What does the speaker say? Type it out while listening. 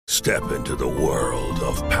Step into the world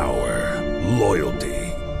of power, loyalty,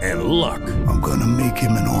 and luck. I'm gonna make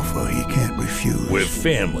him an offer he can't refuse. With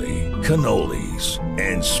family, cannolis,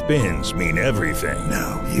 and spins mean everything.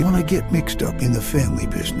 Now, you wanna get mixed up in the family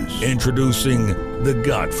business. Introducing The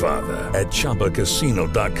Godfather at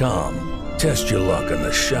ChumbaCasino.com. Test your luck in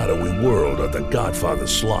the shadowy world of The Godfather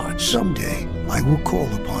slot. Someday, I will call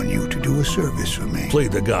upon you to do a service for me. Play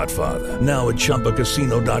The Godfather now at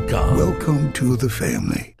ChumbaCasino.com. Welcome to the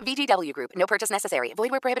family. VGW Group. No purchase necessary. Void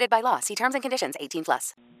where prohibited by law. See terms and conditions.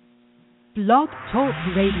 18+. Blog Talk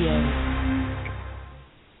Radio.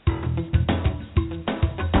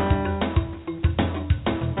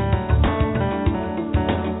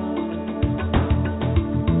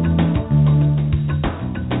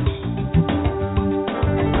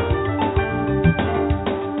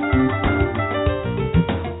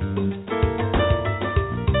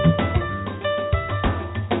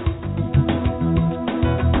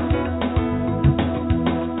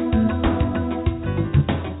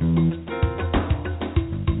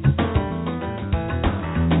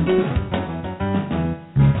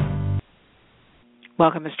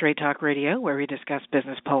 Welcome to Straight Talk Radio, where we discuss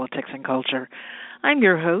business, politics, and culture. I'm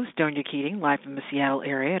your host, Donia Keating, live from the Seattle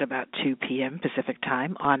area at about 2 p.m. Pacific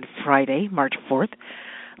Time on Friday, March 4th.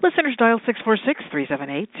 Listeners dial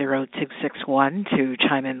 646-378-0261 to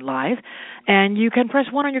chime in live, and you can press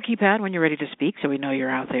 1 on your keypad when you're ready to speak so we know you're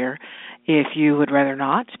out there. If you would rather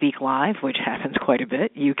not speak live, which happens quite a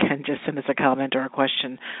bit, you can just send us a comment or a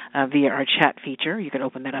question via our chat feature. You can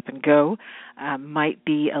open that up and go. Might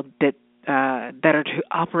be a bit better to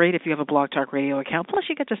operate if you have a Blog Talk Radio account. Plus,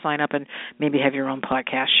 you get to sign up and maybe have your own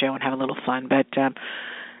podcast show and have a little fun. But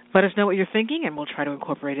let us know what you're thinking, and we'll try to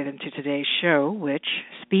incorporate it into today's show, which,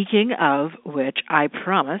 speaking of which, I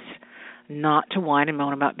promise not to whine and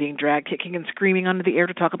moan about being dragged kicking and screaming onto the air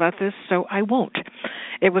to talk about this, so I won't.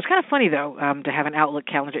 It was kind of funny, though, to have an Outlook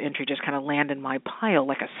calendar entry just kind of land in my pile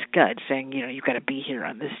like a scud saying, you know, you've got to be here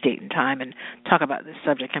on this date and time and talk about this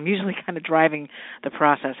subject. I'm usually kind of driving the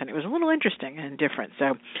process, and it was a little interesting and different.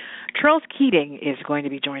 So Charles Keating is going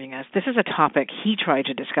to be joining us. This is a topic he tried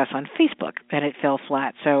to discuss on Facebook, and it fell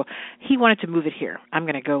flat. So he wanted to move it here. I'm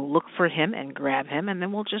going to go look for him and grab him, and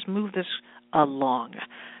then we'll just move this along.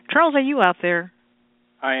 Charles, are you out there?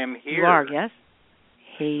 I am here. You are, yes?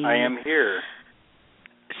 Hey. I am here.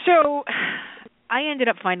 So I ended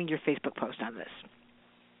up finding your Facebook post on this,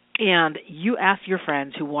 and you asked your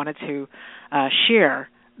friends who wanted to share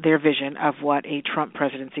their vision of what a Trump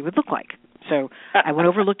presidency would look like. So I went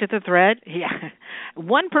over, looked at the thread. Yeah,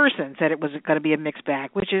 one person said it was going to be a mixed bag,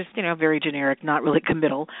 which is, you know, very generic, not really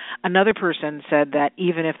committal. Another person said that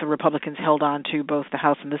even if the Republicans held on to both the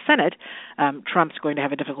House and the Senate, Trump's going to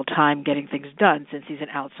have a difficult time getting things done since he's an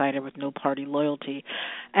outsider with no party loyalty.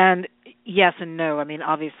 And yes and no. I mean,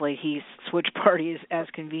 obviously he's switched parties as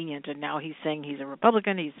convenient, and now he's saying he's a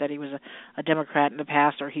Republican. He said he was a Democrat in the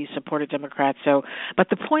past, or he supported Democrats. So, but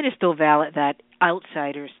the point is still valid that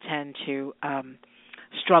outsiders tend to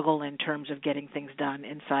struggle in terms of getting things done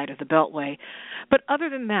inside of the Beltway. But other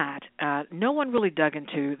than that, no one really dug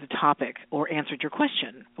into the topic or answered your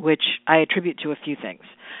question, which I attribute to a few things,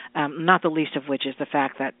 not the least of which is the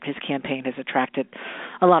fact that his campaign has attracted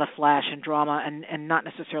a lot of flash and drama and not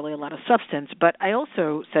necessarily a lot of substance. But I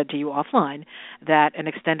also said to you offline that an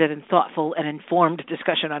extended and thoughtful and informed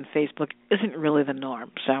discussion on Facebook isn't really the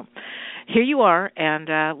norm. So here you are, and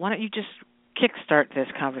why don't you just kickstart this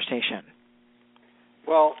conversation?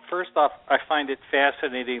 Well, first off, I find it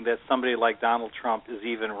fascinating that somebody like Donald Trump is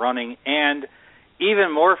even running, and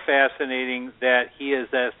even more fascinating that he is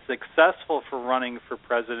as successful for running for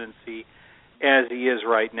presidency as he is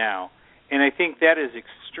right now. And I think that is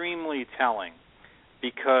extremely telling,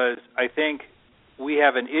 because I think we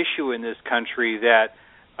have an issue in this country that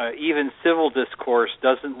even civil discourse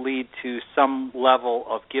doesn't lead to some level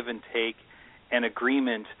of give and take and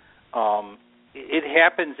agreement. It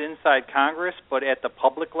happens inside Congress, but at the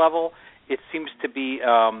public level, it seems to be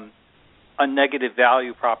a negative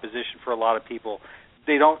value proposition for a lot of people.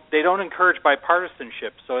 They don't encourage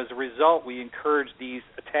bipartisanship, so as a result, we encourage these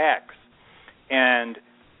attacks. And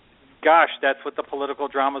gosh, that's what the political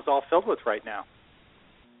drama is all filled with right now.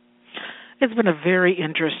 It's been a very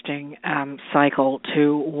interesting cycle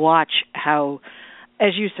to watch how,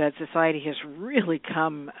 as you said, society has really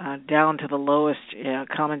come down to the lowest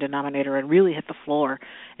common denominator and really hit the floor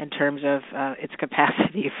in terms of its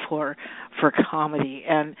capacity for comedy.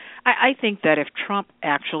 And I think that if Trump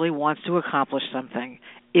actually wants to accomplish something,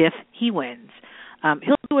 if he wins,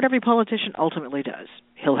 He'll do what every politician ultimately does.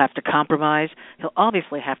 He'll have to compromise. He'll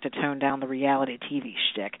obviously have to tone down the reality TV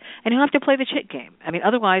shtick, and he'll have to play the chit game. I mean,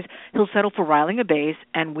 otherwise he'll settle for riling a base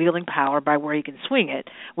and wielding power by where he can swing it,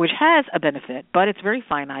 which has a benefit, but it's very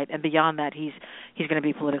finite. And beyond that, he's going to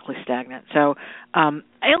be politically stagnant. So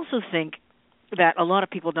I also think that a lot of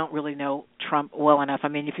people don't really know Trump well enough. I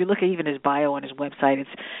mean, if you look at even his bio on his website,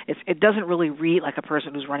 it doesn't really read like a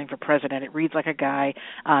person who's running for president. It reads like a guy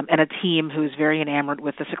and a team who's very enamored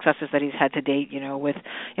with the successes that he's had to date. He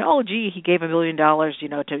gave $1 million,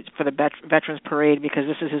 for the Veterans Parade because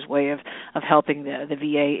this is his way of helping the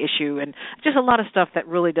VA issue, and just a lot of stuff that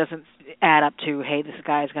really doesn't add up to, hey, this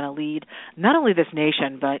guy is going to lead not only this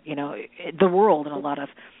nation but the world in a lot of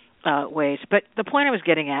ways. But the point I was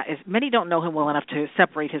getting at is many don't know him well enough to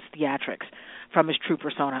separate his theatrics from his true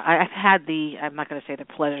persona. I've had I'm not going to say the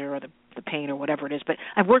pleasure or the pain or whatever it is, but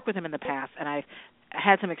I've worked with him in the past, and I've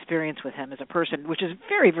had some experience with him as a person, which is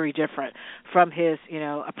very, very different from his,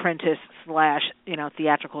 apprentice /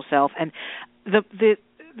 theatrical self. And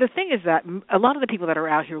the thing is that a lot of the people that are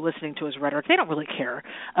out here listening to his rhetoric, they don't really care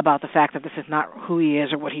about the fact that this is not who he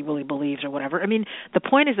is or what he really believes or whatever. I mean, the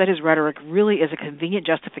point is that his rhetoric really is a convenient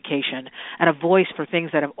justification and a voice for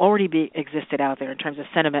things that have already existed out there in terms of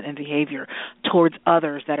sentiment and behavior towards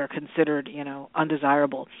others that are considered,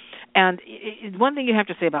 undesirable. And one thing you have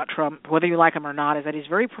to say about Trump, whether you like him or not, is that he's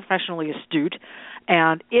very professionally astute.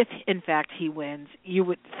 And if, in fact, he wins, you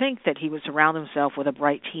would think that he would surround himself with a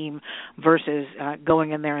bright team versus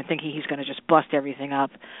going in there and thinking he's going to just bust everything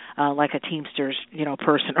up like a Teamsters,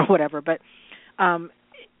 person or whatever. But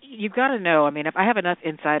you've got to know, if I have enough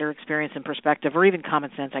insider experience and perspective, or even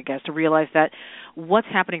common sense, I guess, to realize that what's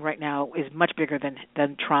happening right now is much bigger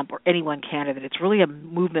than Trump or any one candidate. It's really a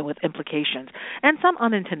movement with implications and some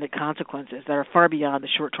unintended consequences that are far beyond the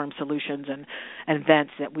short-term solutions and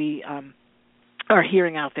events that we are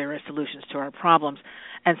hearing out there as solutions to our problems.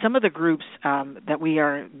 And some of the groups that we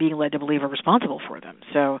are being led to believe are responsible for them.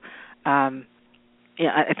 So,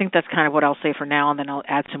 I think that's kind of what I'll say for now, and then I'll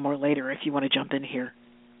add some more later if you want to jump in here.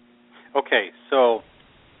 Okay, so,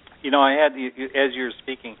 I had, as you were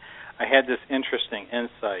speaking, I had this interesting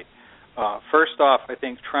insight. First off, I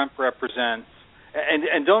think Trump represents,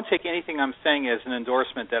 and don't take anything I'm saying as an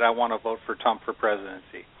endorsement that I want to vote for Trump for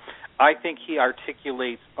presidency. I think he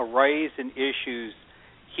articulates a rise in issues.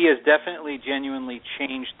 He has definitely, genuinely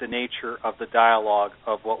changed the nature of the dialogue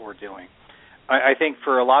of what we're doing. I think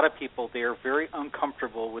for a lot of people, they are very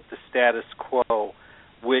uncomfortable with the status quo,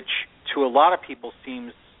 which to a lot of people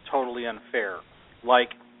seems totally unfair. Like,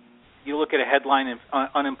 you look at a headline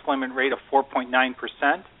unemployment rate of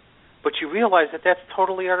 4.9%, but you realize that that's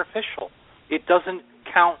totally artificial. It doesn't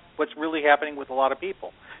count what's really happening with a lot of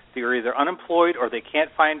people. They're either unemployed, or they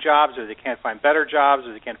can't find jobs, or they can't find better jobs,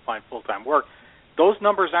 or they can't find full-time work. Those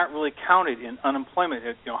numbers aren't really counted in unemployment.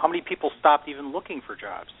 How many people stopped even looking for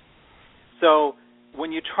jobs? So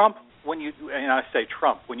when you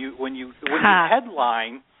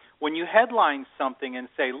headline something and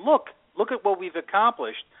say, look at what we've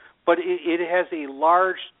accomplished, but it has a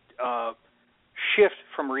large shift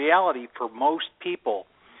from reality for most people,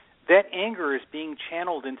 that anger is being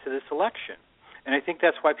channeled into this election. And I think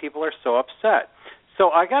that's why people are so upset. So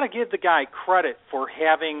I got to give the guy credit for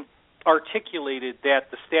having articulated that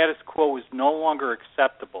the status quo is no longer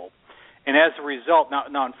acceptable. And as a result,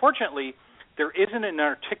 now unfortunately, there isn't an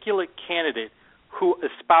articulate candidate who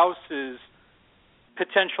espouses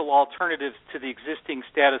potential alternatives to the existing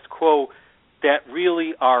status quo that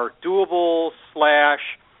really are doable /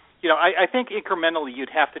 I think incrementally you'd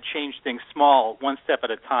have to change things small, one step at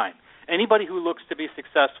a time. Anybody who looks to be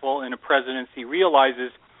successful in a presidency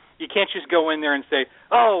realizes you can't just go in there and say,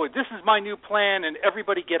 oh, this is my new plan, and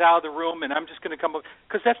everybody get out of the room, and I'm just going to come up,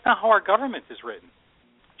 because that's not how our government is written.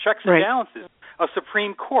 Checks and balances, a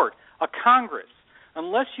Supreme Court, a Congress.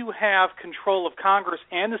 Unless you have control of Congress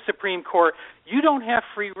and the Supreme Court, you don't have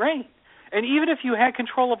free reign. And even if you had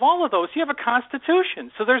control of all of those, you have a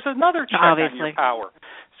Constitution. So there's another check on your power.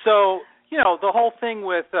 So, the whole thing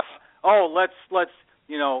with, let's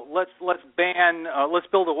ban, let's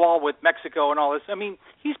build a wall with Mexico and all this.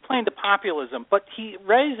 He's playing to populism, but he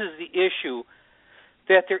raises the issue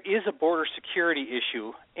that there is a border security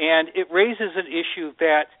issue, and it raises an issue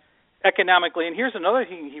that economically, and here's another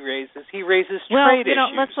thing he raises trade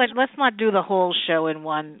issues. Let's not do the whole show in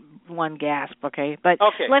one gasp, okay? But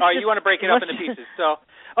you want to break it up into pieces. So,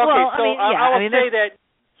 I will say that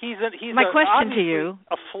he's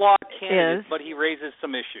a flawed candidate, but he raises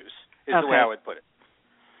some issues, is the way I would put it.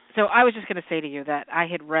 So I was just going to say to you that I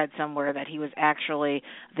had read somewhere that he was actually,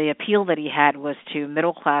 the appeal that he had was to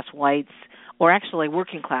middle-class whites or actually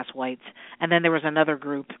working class whites, and then there was another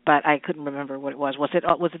group, but I couldn't remember what it was. Was it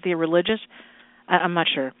the religious? I'm not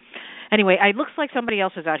sure. Anyway, it looks like somebody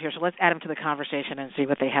else is out here, so let's add them to the conversation and see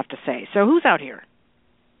what they have to say. So who's out here?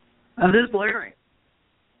 This is Larry.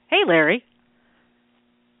 Hey, Larry.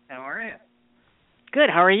 How are you? Good.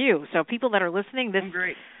 How are you? So people that are listening, this I'm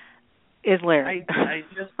great. Is Larry. I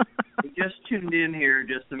just tuned in here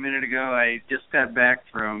just a minute ago. I just got back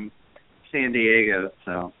from San Diego,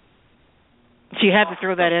 so. You had to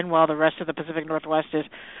throw that in while the rest of the Pacific Northwest is,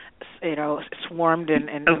 swarmed in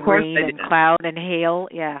rain and cloud and hail.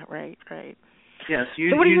 Yeah, right. Yes,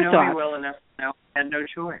 so what are your know thoughts? me well enough now. I had no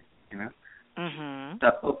choice, Mm-hmm.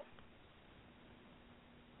 So,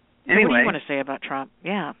 anyway. What do you want to say about Trump?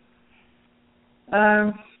 Yeah.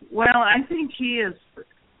 Well, I think he has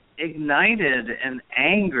ignited an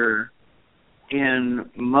anger in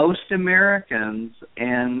most Americans,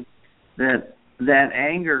 and that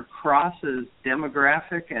anger crosses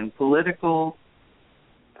demographic and political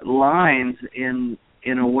lines in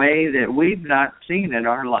a way that we've not seen in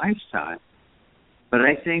our lifetime. But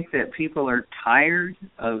I think that people are tired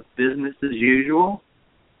of business as usual,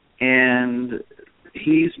 and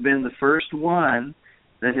he's been the first one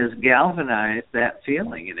that has galvanized that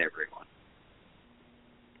feeling in everyone.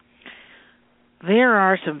 There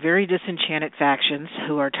are some very disenchanted factions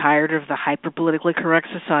who are tired of the hyper-politically correct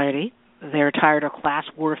society. They're tired of class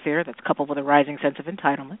warfare that's coupled with a rising sense of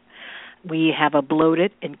entitlement. We have a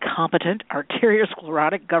bloated, incompetent,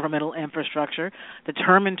 arteriosclerotic governmental infrastructure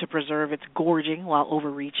determined to preserve its gorging while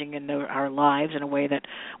overreaching in our lives in a way that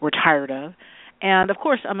we're tired of. And, of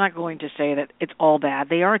course, I'm not going to say that it's all bad.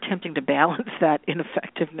 They are attempting to balance that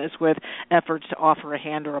ineffectiveness with efforts to offer a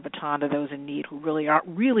hand or a baton to those in need who really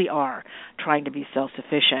are trying to be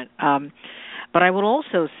self-sufficient. But I would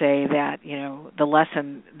also say that, the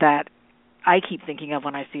lesson that I keep thinking of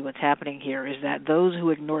when I see what's happening here is that those who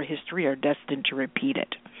ignore history are destined to repeat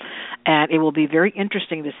it. And it will be very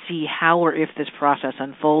interesting to see how or if this process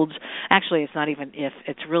unfolds. Actually, it's not even if,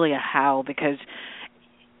 it's really a how, because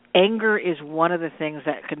anger is one of the things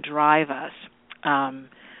that can drive us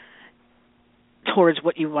towards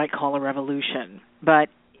what you might call a revolution. But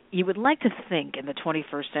you would like to think in the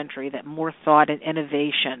 21st century that more thought and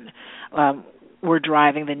innovation were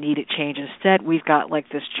driving the needed change. Instead, we've got like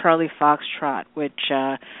this Charlie Foxtrot, which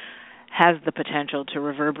has the potential to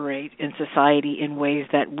reverberate in society in ways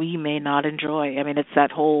that we may not enjoy. I mean, it's that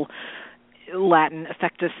whole Latin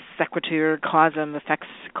effectus sequitur, causum affects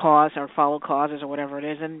cause, or follow causes, or whatever it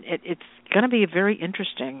is, and it's going to be very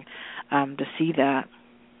interesting to see that.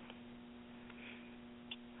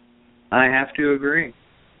 I have to agree.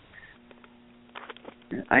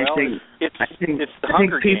 I think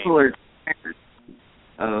people are tired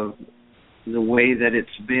of the way that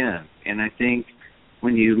it's been, and I think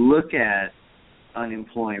when you look at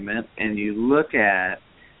unemployment and you look at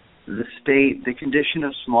the condition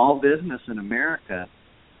of small business in America,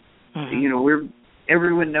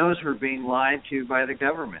 everyone knows we're being lied to by the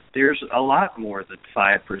government. There's a lot more than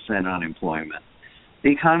 5% unemployment.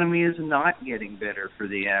 The economy is not getting better for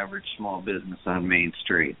the average small business on Main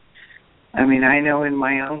Street. I mean, I know in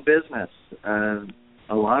my own business,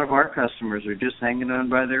 a lot of our customers are just hanging on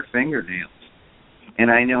by their fingernails.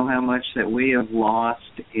 And I know how much that we have lost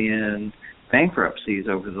in bankruptcies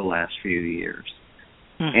over the last few years.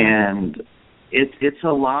 And it's a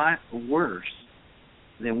lot worse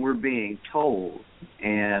than we're being told.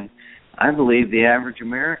 And I believe the average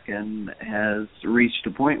American has reached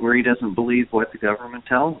a point where he doesn't believe what the government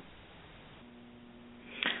tells him.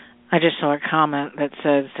 I just saw a comment that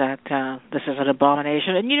says that this is an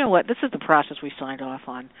abomination. And you know what? This is the process we signed off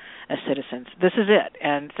on as citizens. This is it.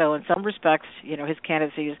 And so in some respects, his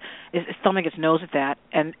candidacy is thumbing its nose at that.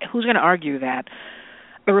 And who's going to argue that?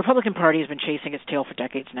 The Republican Party has been chasing its tail for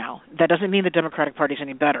decades now. That doesn't mean the Democratic Party is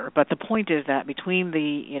any better, but the point is that between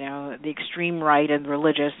the extreme right and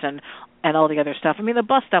religious and all the other stuff, I mean, the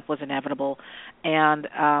bust up was inevitable, and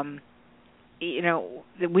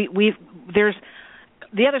there's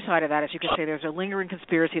the other side of that is you could say there's a lingering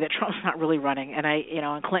conspiracy that Trump's not really running, and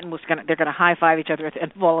and Clinton they're going to high five each other at the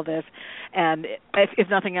end of all of this, and if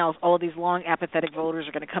nothing else, all of these long apathetic voters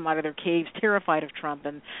are going to come out of their caves terrified of Trump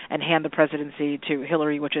and hand the presidency to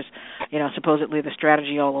Hillary, which is supposedly the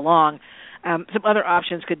strategy all along. Some other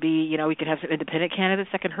options could be, we could have some independent candidates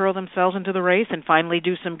that can hurl themselves into the race and finally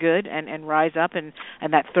do some good and rise up, and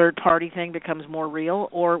that third party thing becomes more real.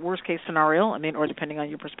 Or worst case scenario, or depending on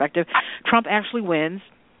your perspective, Trump actually wins,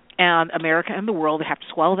 and America and the world have to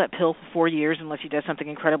swallow that pill for 4 years unless he does something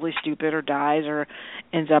incredibly stupid or dies or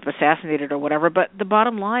ends up assassinated or whatever. But the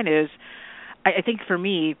bottom line is, I think for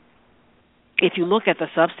me, if you look at the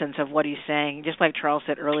substance of what he's saying, just like Charles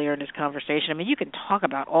said earlier in his conversation, I mean, you can talk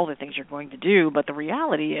about all the things you're going to do, but the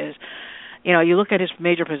reality is, you look at his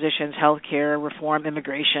major positions: healthcare reform,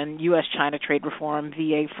 immigration, U.S.-China trade reform,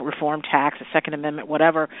 VA reform, tax, the Second Amendment,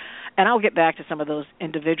 whatever. And I'll get back to some of those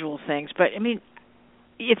individual things. But, I mean,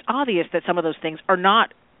 it's obvious that some of those things are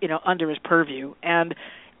not, under his purview. And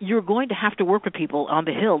you're going to have to work with people on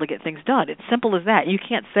the Hill to get things done. It's simple as that. You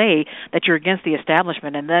can't say that you're against the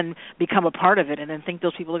establishment and then become a part of it and then think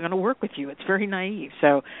those people are going to work with you. It's very naive.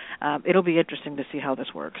 So it'll be interesting to see how this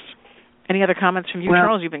works. Any other comments from you,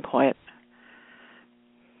 Charles? You've been quiet.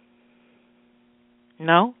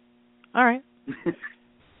 No? All right.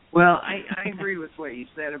 Well, I agree with what you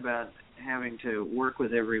said about having to work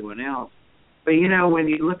with everyone else. But, when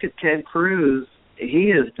you look at Ted Cruz,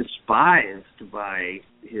 he is despised by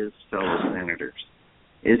his fellow senators.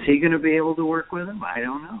 Is he going to be able to work with them? I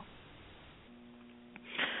don't know.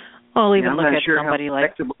 Well, even look at somebody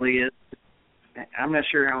like... I'm not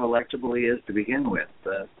sure how electable he is to begin with,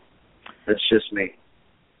 but that's just me.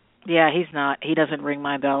 Yeah, he's not. He doesn't ring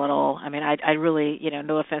my bell at all. I mean, I really,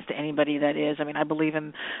 no offense to anybody that is. I mean, I believe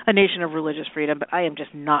in a nation of religious freedom, but I am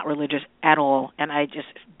just not religious at all, and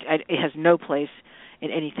it has no place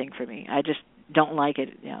in anything for me. I just don't like it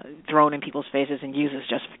thrown in people's faces and used as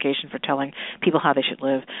justification for telling people how they should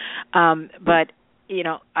live. But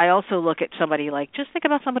I also look at just think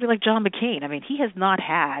about somebody like John McCain. I mean, he has not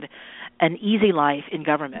had an easy life in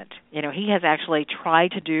government. He has actually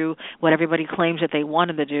tried to do what everybody claims that they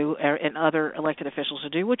want him to do and other elected officials to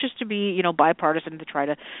do, which is to be, bipartisan, to try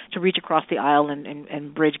to reach across the aisle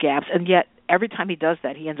and bridge gaps. And yet, every time he does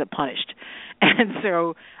that, he ends up punished. And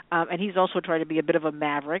so, and he's also tried to be a bit of a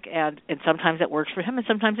maverick, and sometimes it works for him and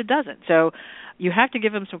sometimes it doesn't. So you have to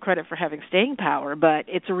give him some credit for having staying power, but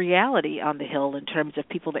it's a reality on the Hill in terms of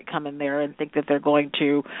people that come in there and think that they're going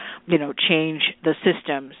to, change the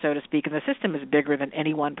system, so to speak. And the system is bigger than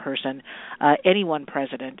any one person, any one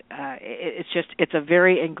president. It's a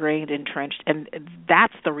very ingrained, entrenched, and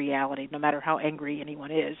that's the reality, no matter how angry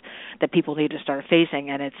anyone is, that people need to start facing.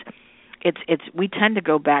 And we tend to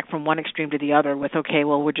go back from one extreme to the other with, okay,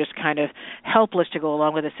 well, we're just kind of helpless to go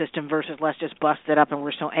along with the system versus let's just bust it up and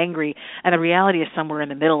we're so angry. And the reality is somewhere in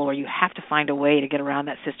the middle where you have to find a way to get around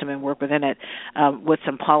that system and work within it with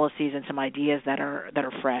some policies and some ideas that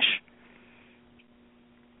are fresh.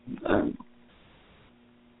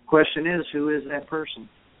 Question is, who is that person?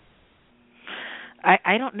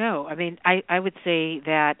 I don't know. I mean, I would say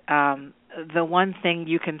that the one thing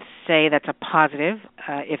you can say that's a positive,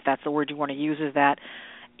 if that's the word you want to use, is that,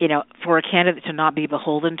 for a candidate to not be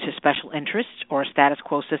beholden to special interests or a status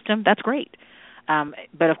quo system, that's great.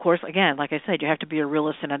 But, of course, again, like I said, you have to be a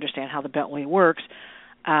realist and understand how the Beltway works.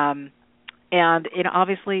 And,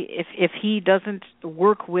 obviously, if he doesn't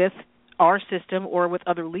work with our system or with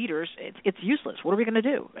other leaders, it's useless. What are we going to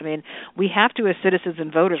do? I mean, we have to, as citizens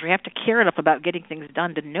and voters, we have to care enough about getting things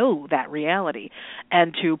done to know that reality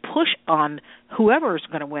and to push on whoever's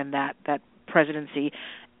going to win that presidency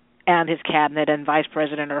and his cabinet and vice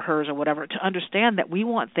president or hers or whatever to understand that we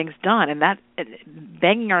want things done, and that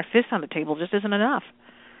banging our fists on the table just isn't enough.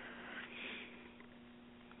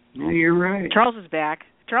 Yeah, you're right. Charles is back.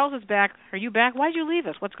 Are you back? Why'd you leave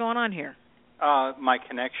us? What's going on here? My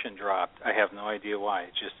connection dropped. I have no idea why.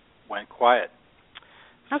 It just went quiet.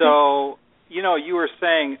 Okay. So, you were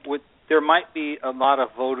saying there might be a lot of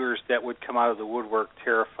voters that would come out of the woodwork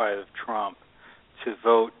terrified of Trump to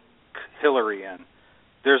vote Hillary in.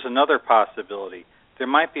 There's another possibility. There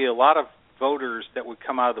might be a lot of voters that would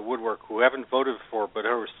come out of the woodwork who haven't voted before but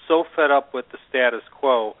who are so fed up with the status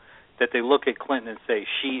quo that they look at Clinton and say,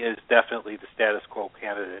 she is definitely the status quo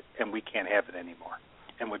candidate and we can't have it anymore,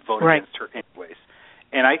 and would vote against her anyways.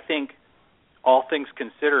 And I think, all things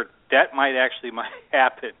considered, that might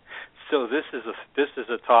happen. So this is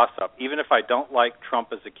a toss-up. Even if I don't like Trump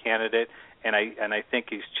as a candidate, and I think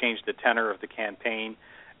he's changed the tenor of the campaign,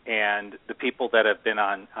 and the people that have been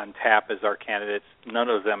on tap as our candidates, none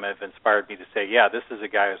of them have inspired me to say, yeah, this is a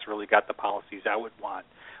guy who's really got the policies I would want,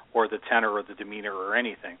 or the tenor or the demeanor or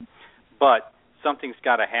anything. But something's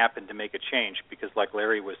got to happen to make a change, because like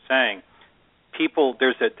Larry was saying, people,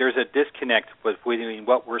 there's a disconnect between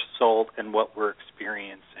what we're sold and what we're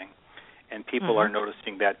experiencing, and people are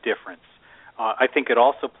noticing that difference. I think it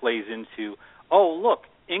also plays into, oh, look,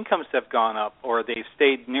 incomes have gone up or they've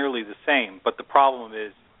stayed nearly the same, but the problem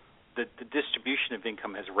is that the distribution of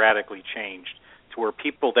income has radically changed to where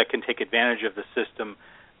people that can take advantage of the system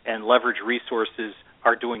and leverage resources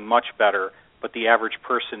are doing much better, but the average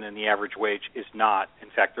person and the average wage is not. In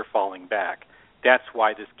fact, they're falling back. That's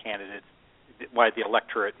why why the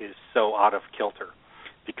electorate is so out of kilter.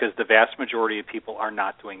 because the vast majority of people are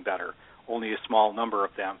not doing better, only a small number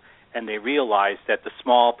of them. And they realize that the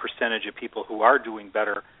small percentage of people who are doing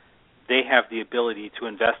better, they have the ability to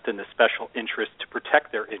invest in the special interest to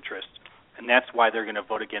protect their interest. And that's why they're going to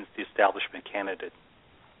vote against the establishment candidate,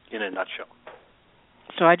 in a nutshell.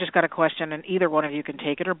 So I just got a question, and either one of you can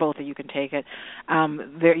take it or both of you can take it.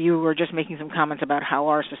 You were just making some comments about how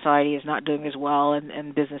our society is not doing as well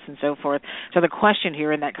in business and so forth. So the question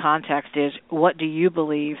here in that context is, what do you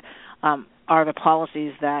believe are the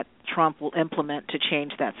policies that Trump will implement to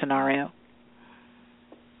change that scenario?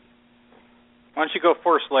 Why don't you go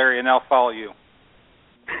first, Larry, and I'll follow you.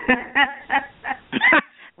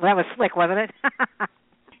 Well, that was slick, wasn't it?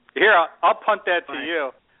 Here, I'll punt that to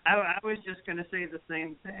you. I was just going to say the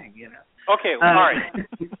same thing, Okay, well, all right.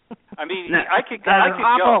 I mean, I could go.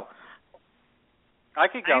 I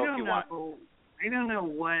could go if you want. I don't know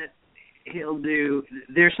what he'll do.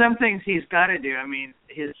 There's some things he's got to do. I mean,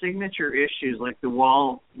 his signature issues, like the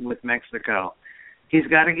wall with Mexico, he's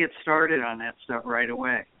got to get started on that stuff right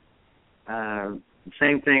away.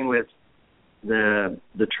 Same thing with the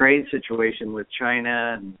trade situation with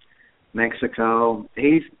China and Mexico.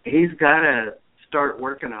 He's got to start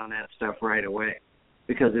working on that stuff right away,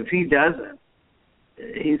 because if he doesn't,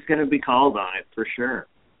 he's going to be called on it for sure.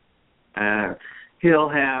 He'll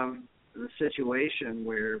have the situation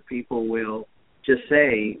where people will just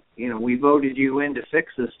say, we voted you in to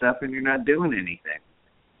fix this stuff and you're not doing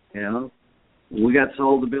anything. We got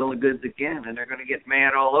sold the bill of goods again, and they're going to get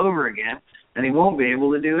mad all over again, and he won't be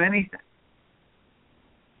able to do anything.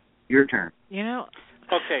 Your turn.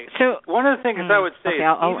 Okay. So one of the things I would say is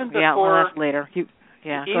even before, we'll ask later. Go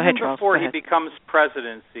ahead, Charles. Before he becomes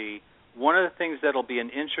presidency, one of the things that'll be an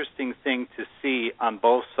interesting thing to see on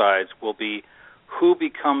both sides will be who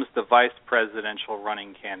becomes the vice presidential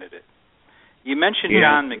running candidate. You mentioned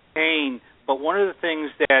John McCain, but one of the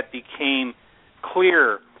things that became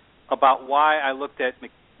clear about why I looked at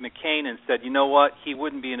McCain and said, you know what, he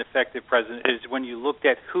wouldn't be an effective president, is when you looked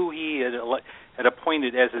at who he had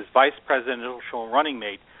appointed as his vice presidential running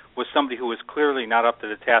mate was somebody who was clearly not up to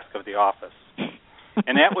the task of the office.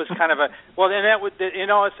 And that was kind of it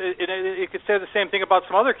could say the same thing about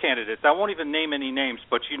some other candidates. I won't even name any names,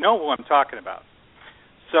 but you know who I'm talking about.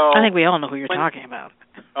 So I think we all know who you're talking about.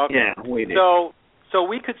 Okay. Yeah, we do. So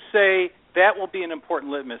we could say that will be an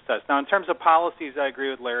important litmus test. Now, in terms of policies, I agree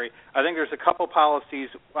with Larry. I think there's a couple policies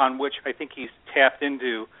on which I think he's tapped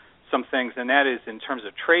into some things, and that is in terms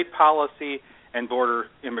of trade policy and border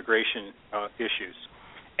immigration issues.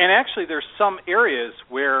 And actually, there's some areas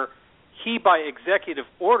where he, by executive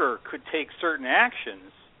order, could take certain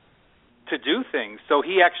actions to do things. So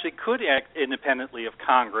he actually could act independently of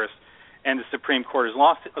Congress and the Supreme Court. As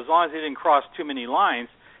long as he didn't cross too many lines,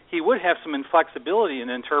 he would have some inflexibility in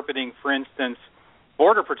interpreting, for instance,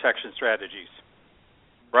 border protection strategies,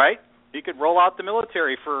 right? He could roll out the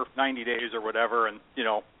military for 90 days or whatever and,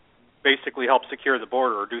 basically help secure the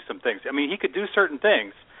border or do some things. I mean, he could do certain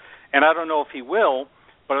things, and I don't know if he will,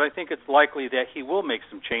 but I think it's likely that he will make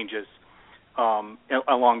some changes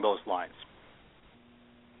along those lines.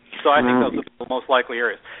 So I think those are the most likely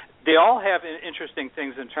areas. They all have interesting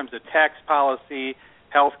things in terms of tax policy,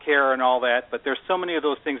 health care, and all that, but there's so many of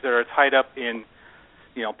those things that are tied up in,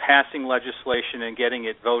 passing legislation and getting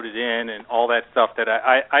it voted in and all that stuff that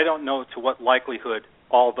I don't know to what likelihood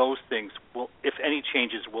all those things will, if any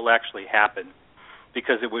changes will actually happen,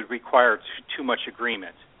 because it would require too much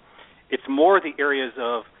agreement. It's more the areas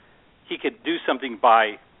of he could do something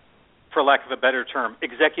by, for lack of a better term,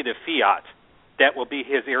 executive fiat. That will be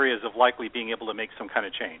his areas of likely being able to make some kind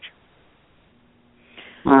of change.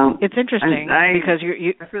 Well, it's interesting because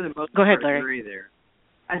you for the most go ahead, part, Larry. agree there.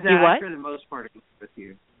 For the most part, agree with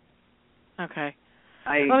you. Okay.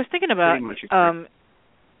 I was thinking about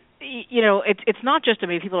it's not just,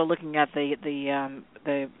 people are looking at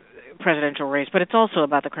the presidential race, but it's also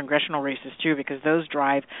about the congressional races too, because those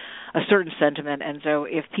drive a certain sentiment. And so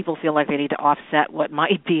if people feel like they need to offset what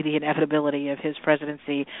might be the inevitability of his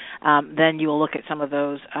presidency, then you will look at some of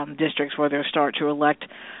those districts where they'll start to elect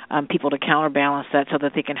people to counterbalance that, so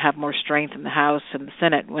that they can have more strength in the House and the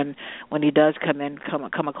Senate when he does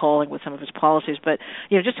come a calling with some of his policies. But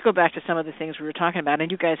just to go back to some of the things we were talking about, and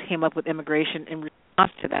you guys came up with immigration in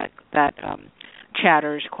response to that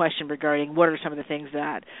Chatter's question regarding what are some of the things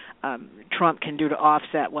that Trump can do to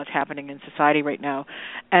offset what's happening in society right now.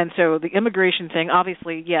 And so the immigration thing,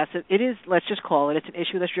 obviously, yes, it is, let's just call it, it's an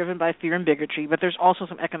issue that's driven by fear and bigotry, but there's also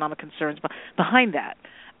some economic concerns behind that.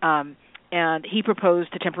 And he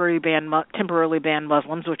proposed to temporarily ban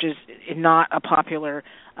Muslims, which is not a popular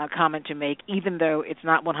comment to make, even though it's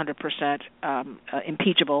not 100%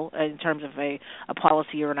 impeachable in terms of a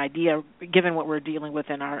policy or an idea, given what we're dealing with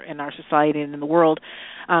in our society and in the world.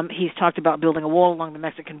 He's talked about building a wall along the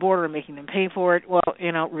Mexican border and making them pay for it. Well,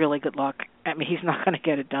 really, good luck. I mean, he's not going to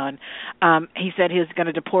get it done. He said he's going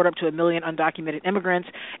to deport up to 1 million undocumented immigrants.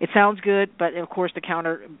 It sounds good, but of course the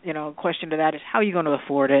counter, question to that is how are you going to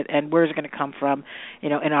afford it, and where's it going to come from,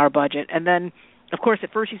 in our budget? And then, of course,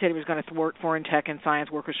 at first he said he was going to thwart foreign tech and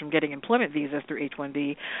science workers from getting employment visas through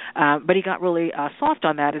H-1B, but he got really soft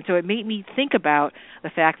on that. And so it made me think about the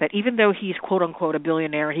fact that even though he's, quote-unquote, a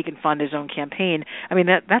billionaire, he can fund his own campaign, I mean,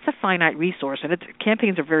 that's a finite resource, and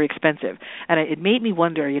campaigns are very expensive. And it made me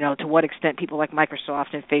wonder, to what extent people like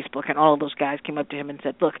Microsoft and Facebook and all of those guys came up to him and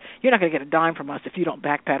said, look, you're not going to get a dime from us if you don't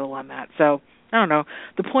backpedal on that. So, I don't know.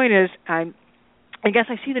 The point is, I guess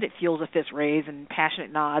I see that it fuels a fist raise and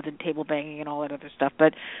passionate nods and table banging and all that other stuff,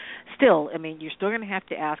 but still, I mean, you're still going to have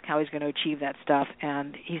to ask how he's going to achieve that stuff.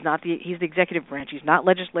 And he's the executive branch. He's not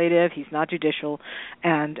legislative. He's not judicial.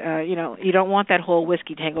 And you don't want that whole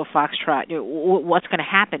whiskey tango foxtrot. What's going to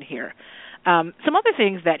happen here? Some other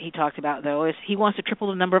things that he talked about, though, is he wants to triple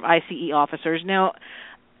the number of ICE officers. Now,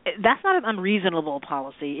 that's not an unreasonable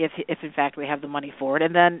policy if in fact we have the money for it.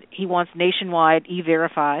 And then he wants nationwide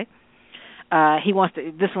E-Verify.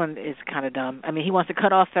 This one is kind of dumb. I mean, he wants to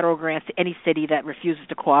cut off federal grants to any city that refuses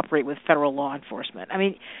to cooperate with federal law enforcement. I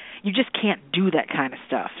mean, you just can't do that kind of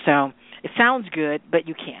stuff. So it sounds good, but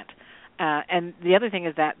you can't. And the other thing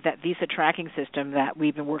is that visa tracking system that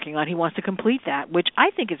we've been working on, he wants to complete that, which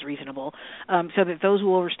I think is reasonable, so that those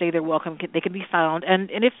who overstay their welcome, they can be found.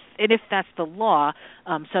 And if that's the law,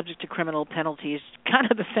 subject to criminal penalties,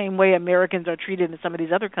 kind of the same way Americans are treated in some of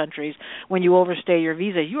these other countries. When you overstay your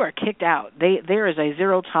visa, you are kicked out. There is a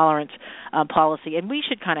zero tolerance policy, and we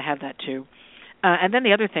should kind of have that too. And then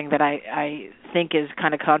the other thing that I think is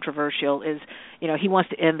kind of controversial is, he wants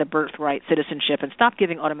to end the birthright citizenship and stop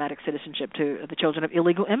giving automatic citizenship to the children of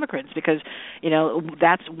illegal immigrants because,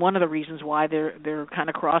 that's one of the reasons why they're kind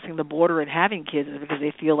of crossing the border and having kids is because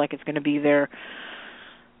they feel like it's going to be their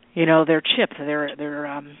chip,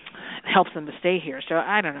 their helps them to stay here. So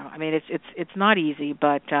I don't know. I mean, it's not easy,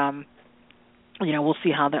 but we'll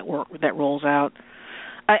see how that rolls out.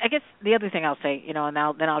 I guess the other thing I'll say, and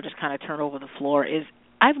then I'll just kind of turn over the floor, is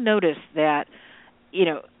I've noticed that,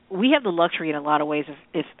 we have the luxury in a lot of ways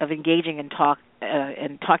of engaging and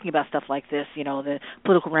talking about stuff like this, the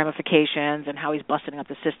political ramifications and how he's busting up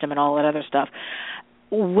the system and all that other stuff,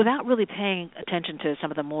 without really paying attention to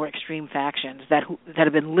some of the more extreme factions that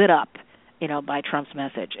have been lit up, by Trump's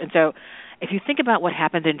message. And so if you think about what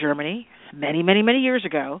happened in Germany many, many, many years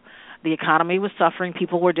ago, the economy was suffering,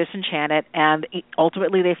 people were disenchanted, and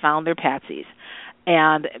ultimately they found their patsies.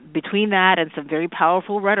 And between that and some very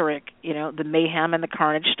powerful rhetoric, the mayhem and the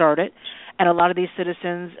carnage started. And a lot of these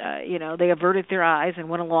citizens, they averted their eyes and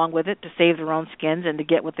went along with it to save their own skins and to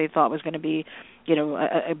get what they thought was going to be,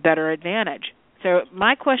 a better advantage. So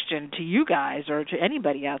my question to you guys or to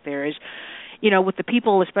anybody out there is, with the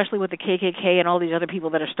people, especially with the KKK and all these other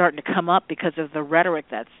people that are starting to come up because of the rhetoric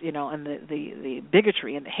that's, and the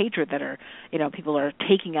bigotry and the hatred that are, people are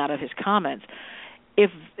taking out of his comments,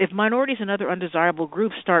 if minorities and other undesirable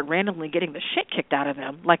groups start randomly getting the shit kicked out of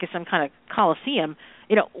them, like it's some kind of coliseum,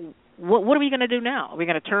 what are we going to do now? Are we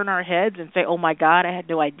going to turn our heads and say, oh, my God, I had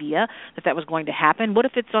no idea that was going to happen? What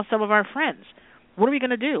if it's some of our friends? What are we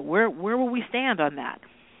going to do? Where will we stand on that?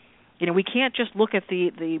 We can't just look at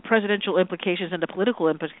the presidential implications and the political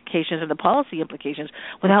implications and the policy implications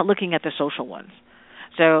without looking at the social ones.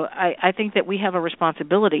 So I think that we have a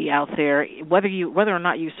responsibility out there, whether or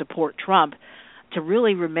not you support Trump, to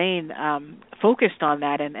really remain focused on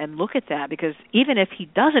that and look at that, because even if he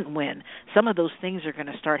doesn't win, some of those things are going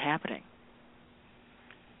to start happening.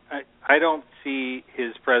 I don't see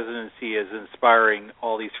his presidency as inspiring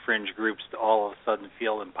all these fringe groups to all of a sudden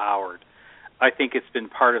feel empowered. I think it's been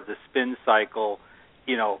part of the spin cycle.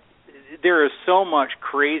 There is so much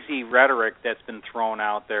crazy rhetoric that's been thrown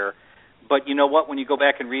out there. But you know what? When you go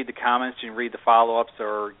back and read the comments and read the follow-ups,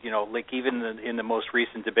 or like even in the most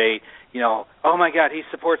recent debate, oh my God, he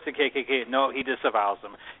supports the KKK. No, he disavows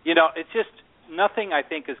them. It's just nothing. I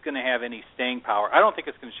think is going to have any staying power. I don't think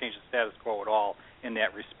it's going to change the status quo at all in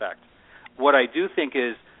that respect. What I do think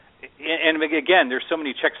is, and again, there's so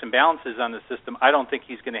many checks and balances on the system. I don't think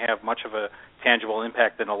he's going to have much of a tangible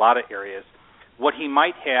impact in a lot of areas. What he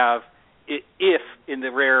might have, if in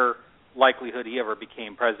the rare likelihood he ever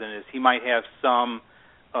became president, is he might have some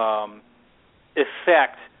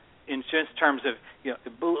effect in just terms of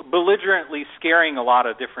belligerently scaring a lot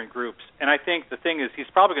of different groups. And I think the thing is, he's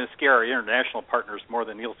probably going to scare our international partners more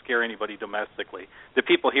than he'll scare anybody domestically. The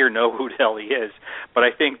people here know who the hell he is, but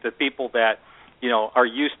I think the people that are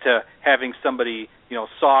used to having somebody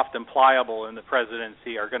soft and pliable in the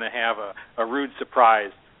presidency are going to have a rude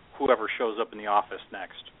surprise whoever shows up in the office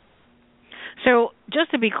next. So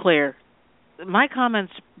just to be clear, my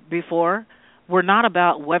comments before were not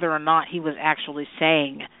about whether or not he was actually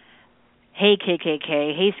saying, hey,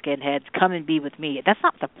 KKK, hey, skinheads, come and be with me. That's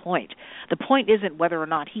not the point. The point isn't whether or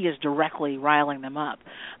not he is directly riling them up.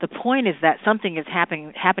 The point is that something is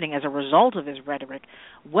happening as a result of his rhetoric,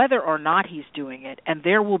 whether or not he's doing it, and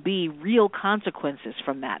there will be real consequences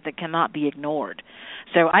from that cannot be ignored.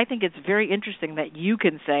 So I think it's very interesting that you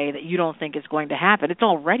can say that you don't think it's going to happen. It's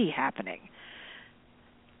already happening.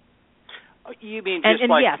 You mean just an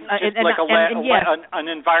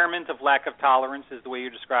environment of lack of tolerance is the way you're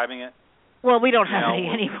describing it? Well, we don't have any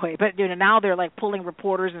anyway, but now they're like pulling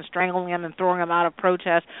reporters and strangling them and throwing them out of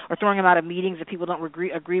protests or throwing them out of meetings if people don't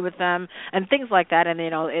agree with them and things like that. And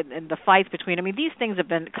and the fights between. I mean, these things have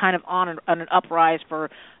been kind of on an uprise for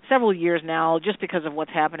several years now, just because of what's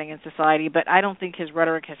happening in society. But I don't think his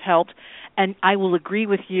rhetoric has helped. And I will agree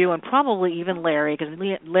with you, and probably even Larry, because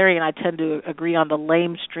Larry and I tend to agree on the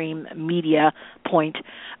lamestream media point.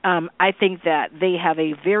 I think that they have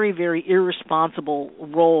a very, very irresponsible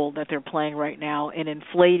role that they're playing right now in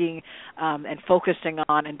inflating and focusing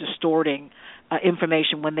on and distorting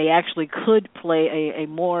information when they actually could play a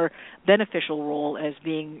more beneficial role as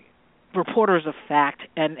being reporters of fact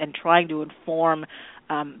and trying to inform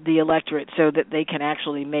the electorate so that they can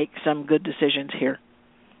actually make some good decisions here.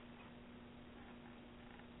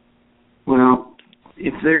 Well,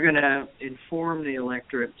 if they're going to inform the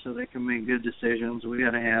electorate so they can make good decisions, we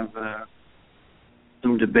got to have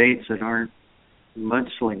some debates that aren't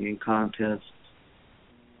mudslinging contests.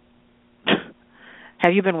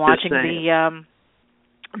 Have you been watching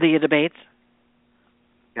the debates?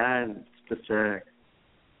 God, it's pathetic.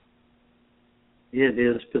 It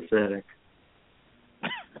is pathetic.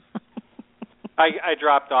 I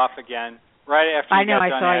dropped off again right after you got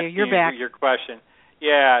done asking You're back. Your question.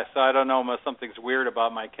 Yeah, so I don't know, something's weird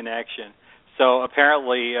about my connection. So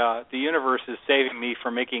apparently the universe is saving me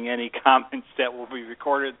from making any comments that will be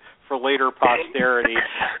recorded for later posterity.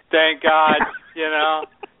 Thank God,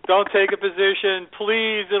 Don't take a position,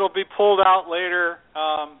 please. It'll be pulled out later.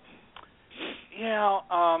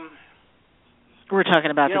 We're talking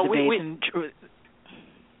about the debates.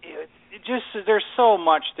 There's so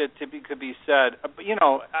much that could be said.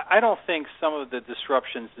 I don't think some of the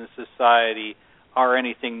disruptions in society are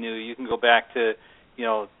anything new. You can go back to,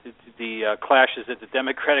 the clashes at the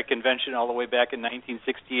Democratic Convention all the way back in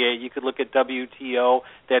 1968. You could look at WTO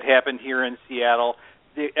that happened here in Seattle.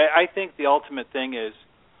 I think the ultimate thing is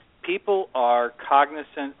people are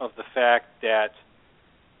cognizant of the fact that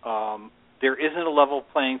there isn't a level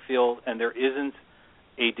playing field and there isn't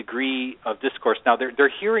a degree of discourse. Now,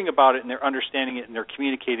 they're hearing about it and they're understanding it and they're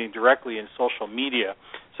communicating directly in social media.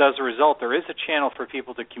 So as a result, there is a channel for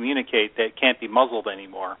people to communicate that can't be muzzled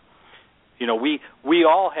anymore. We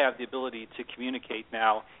all have the ability to communicate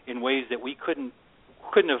now in ways that we couldn't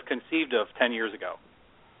have conceived of 10 years ago,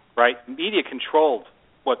 right? Media controlled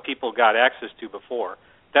what people got access to before.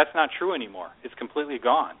 That's not true anymore. It's completely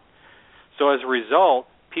gone. So as a result,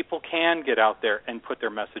 people can get out there and put their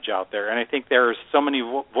message out there. And I think there's so many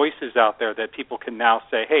voices out there that people can now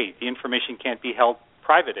say, hey, the information can't be held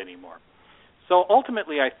private anymore. So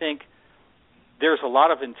ultimately, I think there's a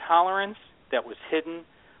lot of intolerance that was hidden,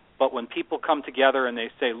 but when people come together and they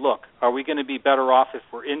say, look, are we going to be better off if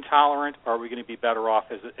we're intolerant, or are we going to be better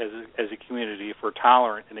off as a community if we're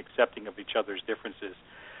tolerant and accepting of each other's differences?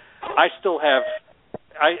 I still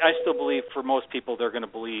believe for most people they're going to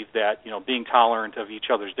believe that being tolerant of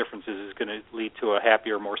each other's differences is going to lead to a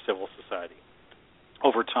happier, more civil society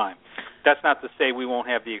over time. That's not to say we won't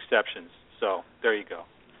have the exceptions. So there you go.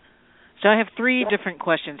 So I have three different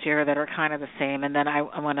questions here that are kind of the same, and then I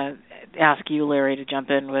want to ask you, Larry, to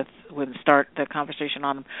jump in with start the conversation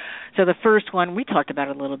on them. So the first one, we talked about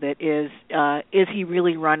it a little bit, is he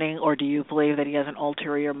really running, or do you believe that he has an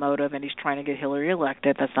ulterior motive and he's trying to get Hillary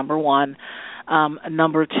elected? That's number one.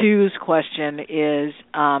 Number two's question is,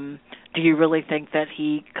 do you really think that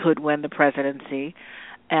he could win the presidency?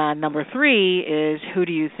 And number three is, who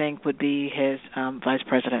do you think would be his vice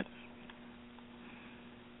president?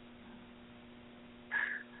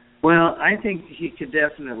 Well, I think he could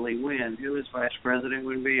definitely win. Who his vice president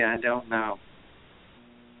would be, I don't know.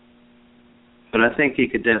 But I think he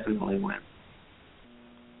could definitely win.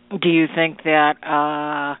 Do you think that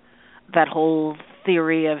that whole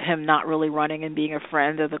theory of him not really running and being a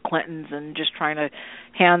friend of the Clintons and just trying to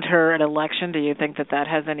hand her an election? Do you think that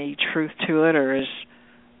has any truth to it, or is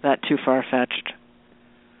that too far-fetched?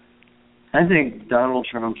 I think Donald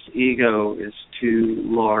Trump's ego is too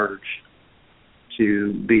large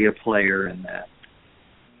to be a player in that.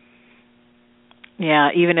 Yeah,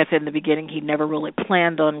 even if in the beginning he never really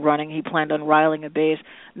planned on running, he planned on riling a base.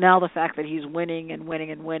 Now the fact that he's winning and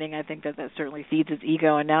winning and winning, I think that certainly feeds his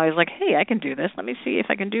ego. And now he's like, hey, I can do this. Let me see if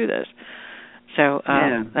I can do this. So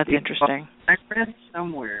that's interesting. I read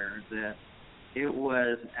somewhere that it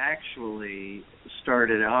was actually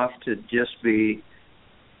started off to just be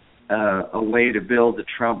a way to build the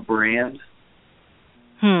Trump brand,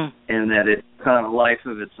 and that it took on a life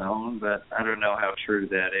of its own, but I don't know how true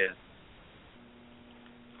that is.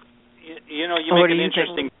 You make an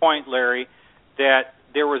interesting point, Larry, that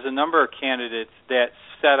there was a number of candidates that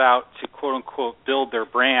set out to, quote-unquote, build their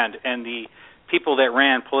brand, and the people that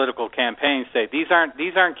ran political campaigns say these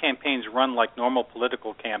aren't campaigns run like normal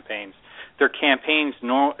political campaigns. They're campaigns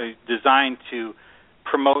designed to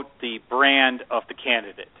promote the brand of the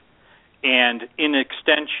candidate. And in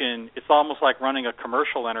extension, it's almost like running a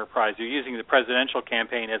commercial enterprise. You're using the presidential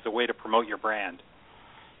campaign as a way to promote your brand.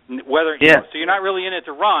 So you're not really in it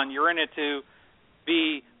to run. You're in it to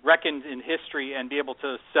be reckoned in history and be able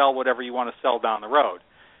to sell whatever you want to sell down the road.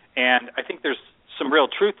 And I think there's some real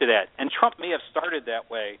truth to that. And Trump may have started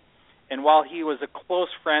that way. And while he was a close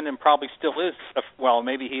friend and probably still is,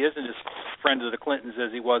 maybe he isn't as friend of the Clintons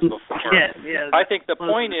as he was before. I think the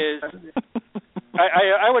point is,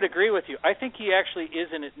 I would agree with you. I think he actually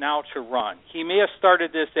is in it now to run. He may have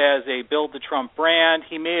started this as a build the Trump brand.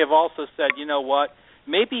 He may have also said, you know what,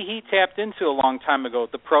 maybe he tapped into a long time ago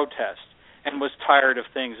the protest and was tired of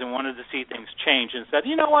things and wanted to see things change and said,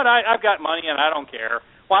 you know what, I've got money and I don't care.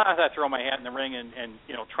 Why don't I throw my hat in the ring and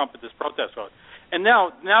trumpet this protest vote? And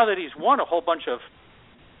now that he's won a whole bunch of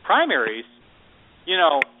primaries,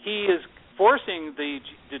 he is forcing the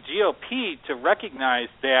GOP to recognize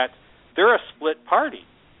that they're a split party.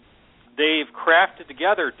 They've crafted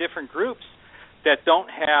together different groups that don't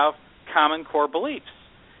have common core beliefs.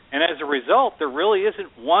 And as a result, there really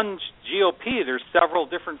isn't one GOP. There's several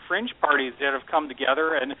different fringe parties that have come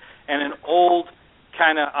together, and an old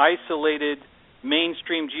kind of isolated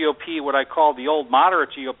mainstream GOP, what I call the old moderate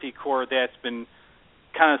GOP core that's been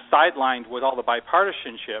kind of sidelined with all the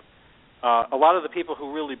bipartisanship. A lot of the people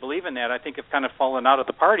who really believe in that, I think, have kind of fallen out of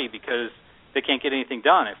the party because they can't get anything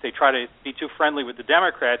done. If they try to be too friendly with the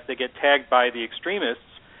Democrats, they get tagged by the extremists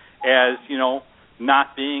as,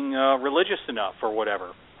 not being religious enough or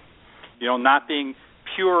whatever. Not being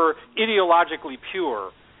pure, ideologically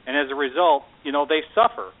pure. And as a result, they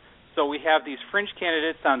suffer. So we have these fringe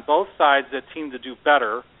candidates on both sides that seem to do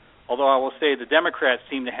better, although I will say the Democrats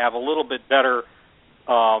seem to have a little bit better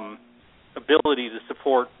ability to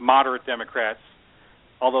support moderate Democrats,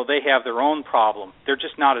 although they have their own problem. They're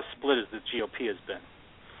just not as split as the GOP has been.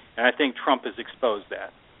 And I think Trump has exposed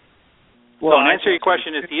that. Well, to answer your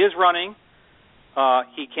question, if he is running,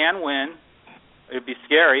 he can win. It would be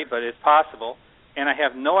scary, but it's possible. And I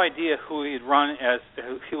have no idea who he'd run as,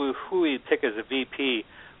 who he'd pick as a VP,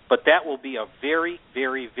 but that will be a very,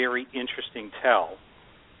 very, very interesting tell.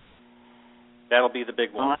 That'll be the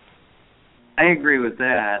big one. I agree with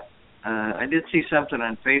that. I did see something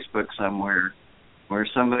on Facebook somewhere where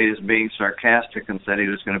somebody was being sarcastic and said he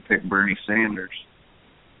was going to pick Bernie Sanders.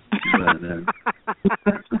 But,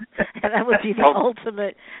 that would be the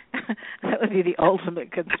ultimate. That would be the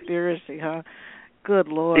ultimate conspiracy, huh? Good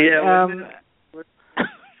Lord. Yeah.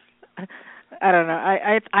 I don't know.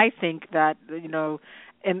 I think that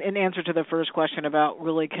in answer to the first question about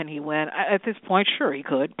really can he win, at this point, sure he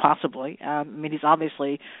could possibly. I mean, he's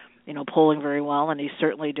obviously polling very well, and he's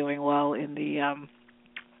certainly doing well in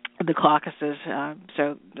the caucuses.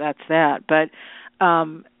 So that's that. But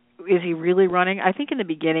is he really running? I think in the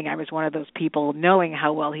beginning I was one of those people, knowing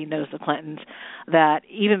how well he knows the Clintons, that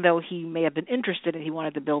even though he may have been interested and he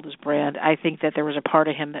wanted to build his brand, I think that there was a part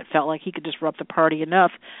of him that felt like he could disrupt the party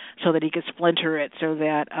enough so that he could splinter it so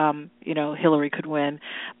that, Hillary could win.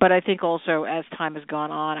 But I think also as time has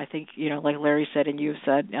gone on, I think, like Larry said and you've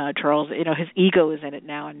said, Charles, his ego is in it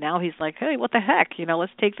now. And now he's like, hey, what the heck?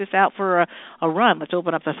 Let's take this out for a run. Let's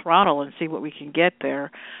open up the throttle and see what we can get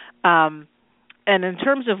there. And in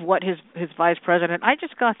terms of what his vice president, I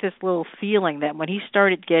just got this little feeling that when he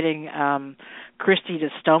started getting Christie to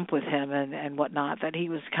stump with him and whatnot, that he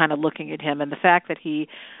was kind of looking at him. And the fact that he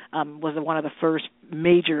was one of the first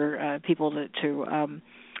major people to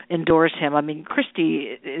endorse him. I mean,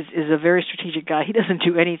 Christie is a very strategic guy. He doesn't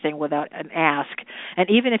do anything without an ask. And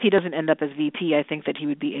even if he doesn't end up as VP, I think that he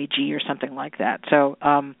would be AG or something like that. So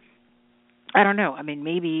I don't know. I mean,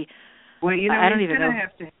 maybe. Well, I don't even know.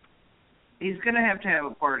 He's going to have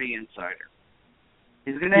a party insider.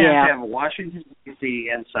 He's going to have a Washington, D.C.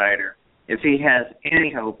 insider if he has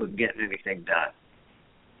any hope of getting anything done.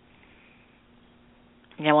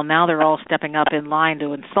 Yeah, well, now they're all stepping up in line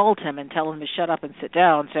to insult him and tell him to shut up and sit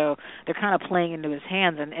down. So they're kind of playing into his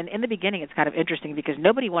hands. And in the beginning, it's kind of interesting because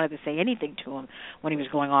nobody wanted to say anything to him when he was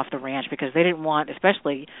going off the ranch because they didn't want,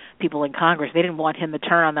 especially people in Congress, they didn't want him to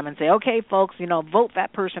turn on them and say, okay, folks, vote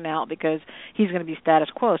that person out because he's going to be status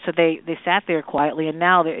quo. So they sat there quietly, and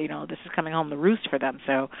now, this is coming home the roost for them.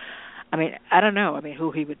 So, I mean, I don't know. I mean,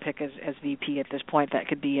 who he would pick as VP at this point that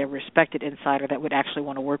could be a respected insider that would actually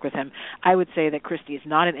want to work with him. I would say that Christie is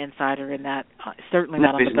not an insider in that, certainly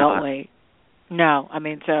not on the Beltway. No, I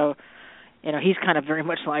mean, so, he's kind of very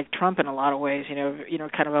much like Trump in a lot of ways,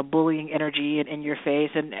 kind of a bullying energy in your face.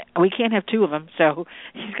 And we can't have two of them, so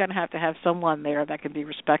he's going to have someone there that can be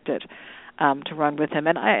respected to run with him.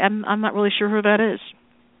 And I'm not really sure who that is.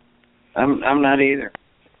 I'm not either.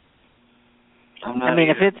 I mean,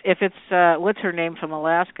 either. if it's what's her name from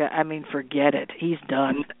Alaska? I mean, forget it. He's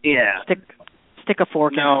done. Yeah. Stick a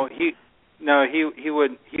fork in him. He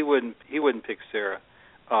wouldn't pick Sarah.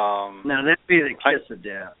 No, that'd be the kiss of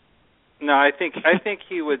death. No, I think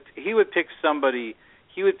he would pick somebody.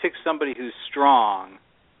 He would pick somebody who's strong.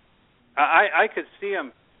 I could see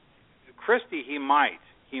him. Christie, he might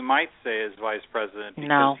say as vice president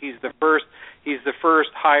because he's the first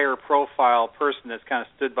higher profile person that's kind of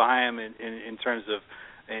stood behind him in terms of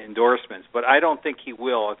endorsements. But I don't think he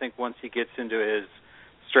will. I think once he gets into his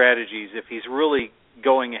strategies, if he's really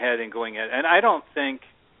going ahead, and I don't think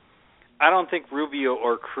Rubio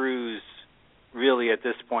or Cruz really at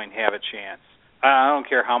this point have a chance. I don't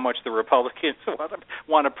care how much the Republicans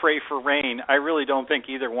want to pray for rain. I really don't think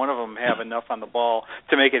either one of them have enough on the ball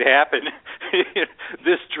to make it happen.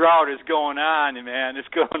 This drought is going on, man. It's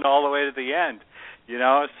going all the way to the end,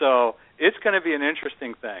 So it's going to be an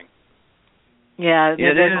interesting thing. Yeah,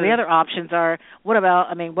 the other options are, what about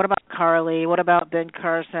Carly? What about Ben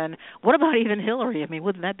Carson? What about even Hillary? I mean,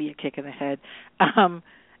 wouldn't that be a kick in the head?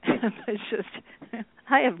 It's just,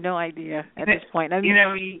 I have no idea at this point. I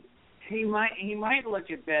mean, He might look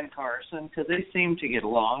at Ben Carson because they seem to get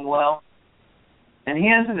along well, and he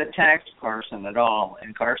hasn't attacked Carson at all,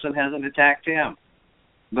 and Carson hasn't attacked him.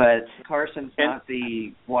 But Carson's not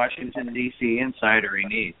the Washington D.C. insider he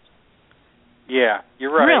needs. Yeah,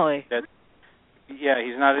 you're right. Really?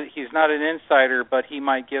 He's not an insider, but he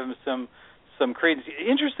might give him some credence.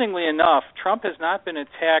 Interestingly enough, Trump has not been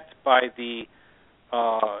attacked by the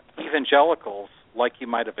evangelicals like you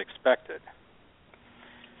might have expected.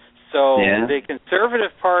 So the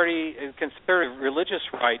Conservative Party, conservative religious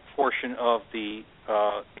right portion of the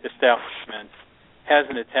establishment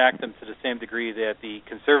hasn't attacked them to the same degree that the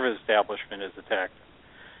conservative establishment has attacked them.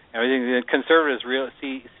 And I think the conservatives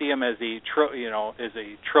see him as a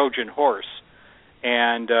Trojan horse,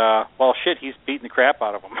 and he's beating the crap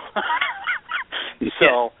out of them.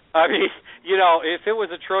 So I mean, if it was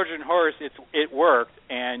a Trojan horse, it worked,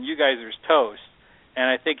 and you guys are toast. And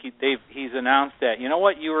I think he's announced that,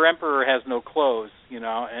 your emperor has no clothes, and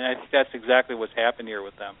I think that's exactly what's happened here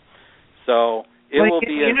with them. So it will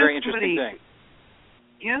be a very interesting thing.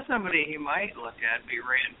 Somebody he might look at be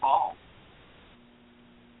Rand Paul.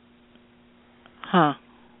 Huh.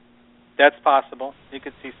 That's possible. You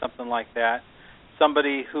could see something like that.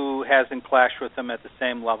 Somebody who hasn't clashed with them at the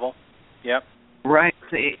same level. Yep. Right.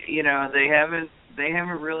 They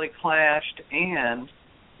haven't really clashed, and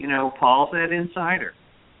Paul's that insider.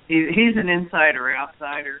 He's an insider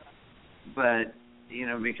outsider, but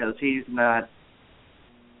because he's not,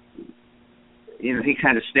 he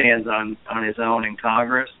kind of stands on his own in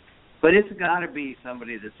Congress. But it's got to be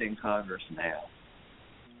somebody that's in Congress now.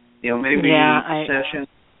 Maybe Sessions,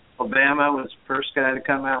 Alabama was the first guy to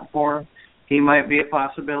come out for him. He might be a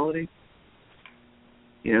possibility.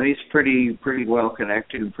 He's pretty well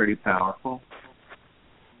connected and pretty powerful.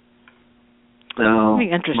 So it'll be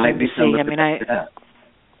interesting to see. I mean,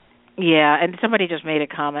 and somebody just made a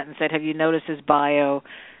comment and said, "Have you noticed his bio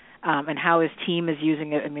and how his team is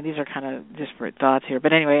using it?" I mean, these are kind of disparate thoughts here,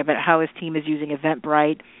 but anyway, about how his team is using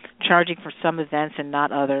Eventbrite, charging for some events and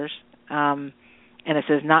not others. And it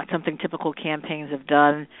says not something typical campaigns have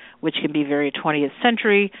done, which can be very 20th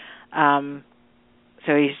century. So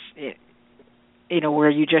he's, where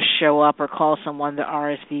you just show up or call someone the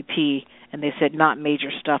RSVP. And they said not major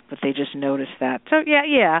stuff, but they just noticed that. So,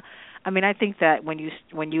 yeah. I mean, I think that when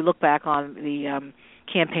you look back on the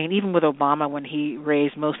campaign, even with Obama, when he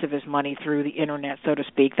raised most of his money through the internet, so to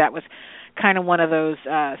speak, that was kind of one of those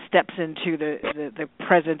steps into the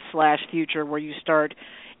present / future where you start,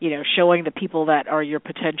 showing the people that are your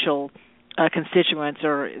potential constituents,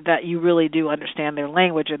 or that you really do understand their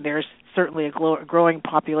language. And there's certainly a growing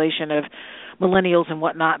population of millennials and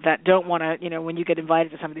whatnot that don't want to, when you get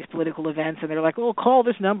invited to some of these political events and they're like, oh, call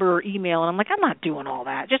this number or email. And I'm like, I'm not doing all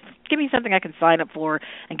that. Just give me something I can sign up for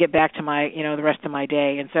and get back to my, the rest of my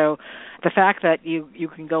day. And so the fact that you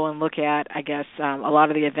can go and look at, I guess, a lot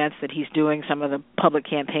of the events that he's doing, some of the public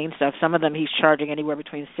campaign stuff, some of them he's charging anywhere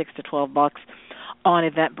between $6 to $12 on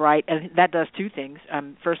Eventbrite, and that does two things.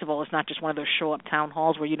 First of all, it's not just one of those show-up town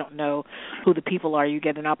halls where you don't know who the people are. You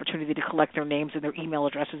get an opportunity to collect their names and their email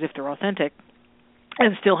addresses if they're authentic,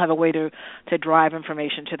 and still have a way to drive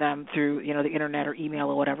information to them through, the internet or email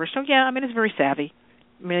or whatever. So, yeah, I mean, it's very savvy.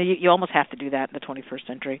 I mean, you almost have to do that in the 21st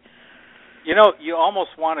century. You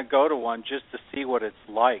almost want to go to one just to see what it's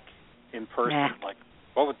like in person. Nah. Like,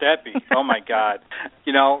 what would that be? Oh, my God.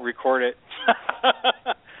 Record it.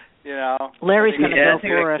 Larry's going to go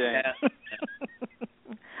for us.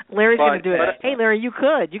 Larry's going to do it. Hey, Larry, you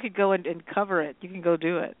could go and cover it. You can go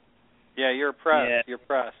do it. Yeah, you're press. Yeah. You're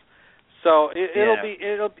press. So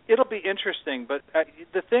it'll be interesting. But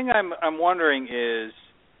the thing I'm wondering is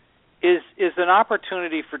an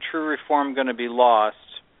opportunity for true reform going to be lost?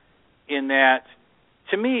 In that,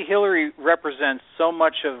 to me, Hillary represents so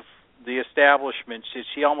much of the establishment.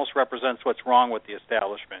 She almost represents what's wrong with the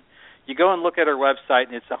establishment. You go and look at her website,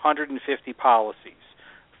 and it's 150 policies,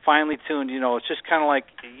 finely tuned. It's just kind of like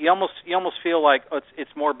you almost feel like it's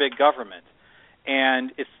more big government,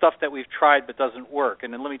 and it's stuff that we've tried but doesn't work.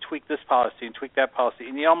 And then let me tweak this policy and tweak that policy,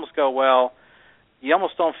 and you almost go, well, you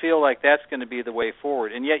almost don't feel like that's going to be the way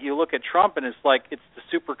forward. And yet you look at Trump, and it's like it's the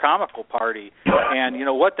super comical party, and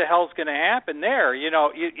what the hell's going to happen there?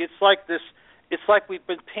 It's like this. It's like we've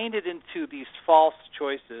been painted into these false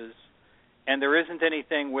choices. And there isn't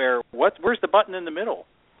anything where's the button in the middle?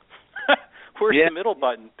 Where's the middle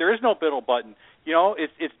button? There is no middle button.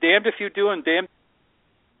 It's damned if you do and damned.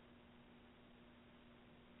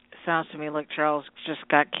 Sounds to me like Charles just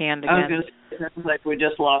got canned again. It sounds like we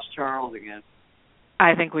just lost Charles again.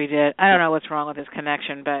 I think we did. I don't know what's wrong with his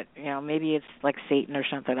connection, but maybe it's like Satan or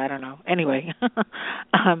something. I don't know. Anyway,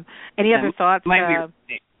 any other thoughts? Might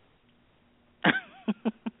be.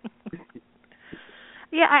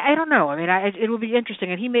 Yeah, I don't know. I mean, it will be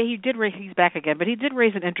interesting, and he's back again, but he did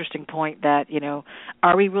raise an interesting point that,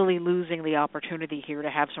 are we really losing the opportunity here to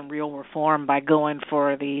have some real reform by going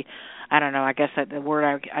for the, I don't know, I guess that the word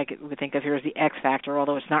I would think of here is the X factor,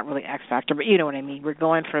 although it's not really X factor, but you know what I mean. We're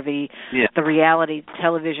going for the reality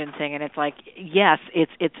television thing, and it's like, yes,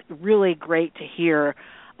 it's really great to hear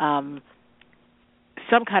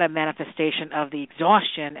some kind of manifestation of the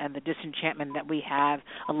exhaustion and the disenchantment that we have,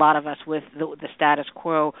 a lot of us, with the status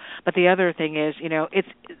quo. But the other thing is,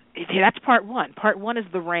 that's part one. Part one is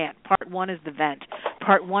the rant. Part one is the vent.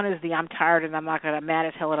 Part one is the I'm tired and I'm mad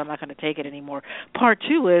as hell and I'm not going to take it anymore. Part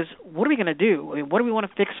two is, what are we going to do? I mean, what do we want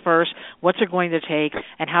to fix first? What's it going to take?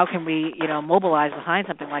 And how can we, mobilize behind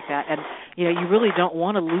something like that? And, you really don't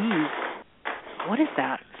want to lose. What is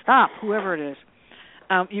that? Stop, whoever it is.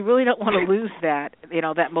 You really don't want to lose that,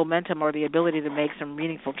 that momentum or the ability to make some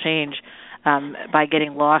meaningful change by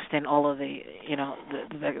getting lost in all of the,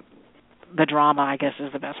 the drama, I guess,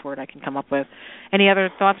 is the best word I can come up with. Any other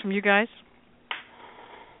thoughts from you guys?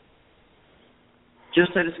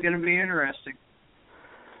 Just that it's going to be interesting.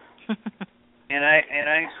 and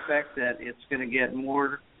I expect that it's going to get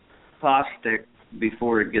more caustic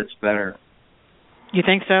before it gets better. You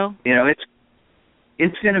think so?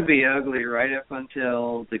 It's going to be ugly right up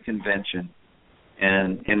until the convention,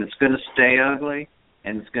 and it's going to stay ugly,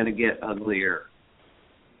 and it's going to get uglier.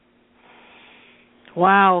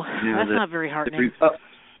 Wow, that's not very heartening.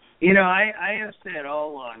 I have said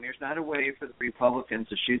all along, there's not a way for the Republicans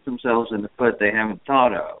to shoot themselves in the foot they haven't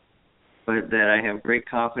thought of, but that I have great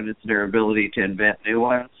confidence in their ability to invent new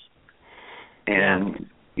ones, and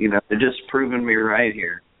they're just proving me right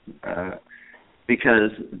here.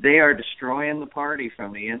 Because they are destroying the party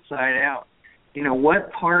from the inside out.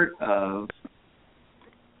 What part of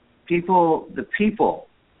the people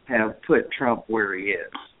have put Trump where he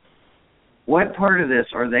is? What part of this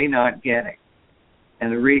are they not getting?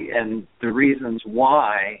 And the reasons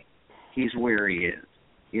why he's where he is.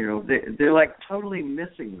 They're like totally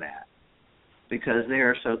missing that because they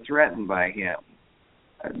are so threatened by him.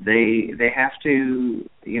 They have to,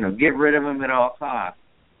 get rid of him at all costs.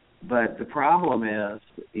 But the problem is,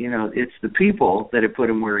 it's the people that have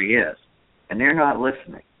put him where he is, and they're not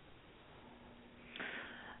listening.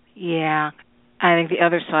 Yeah. I think the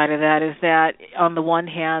other side of that is that on the one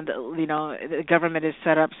hand, the government is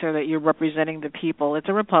set up so that you're representing the people. It's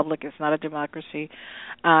a republic, it's not a democracy.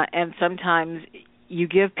 And sometimes you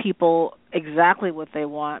give people exactly what they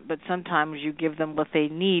want, but sometimes you give them what they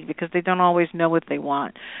need because they don't always know what they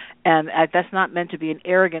want. And that's not meant to be an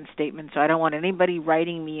arrogant statement, so I don't want anybody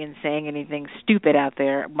writing me and saying anything stupid out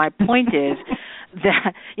there. My point is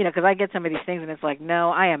that, because I get some of these things and it's like,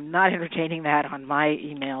 no, I am not entertaining that on my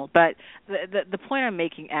email. But the point I'm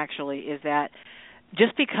making actually is that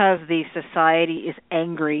just because the society is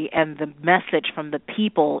angry and the message from the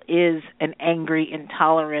people is an angry,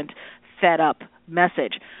 intolerant, fed up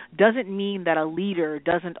message doesn't mean that a leader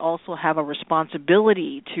doesn't also have a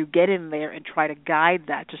responsibility to get in there and try to guide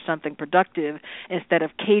that to something productive instead of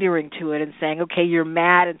catering to it and saying, okay, you're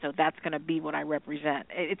mad and so that's going to be what I represent.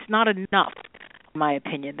 It's not enough, in my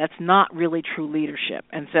opinion. That's not really true leadership.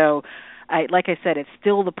 And so, like I said, it's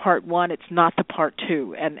still the part one, it's not the part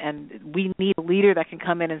two. And we need a leader that can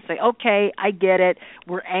come in and say, okay, I get it,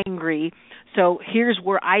 we're angry, so here's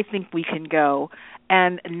where I think we can go.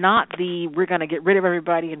 And not we're going to get rid of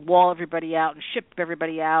everybody and wall everybody out and ship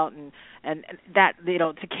everybody out and that,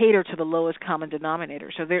 to cater to the lowest common denominator.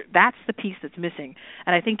 So that's the piece that's missing.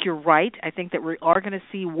 And I think you're right. I think that we are going to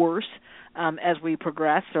see worse as we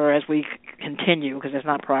progress or as we continue, because there's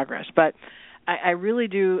not progress. But I really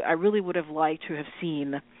do. I really would have liked to have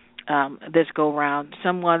seen this go round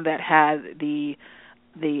someone that had the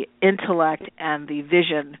intellect and the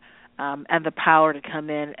vision and the power to come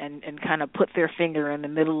in and kind of put their finger in the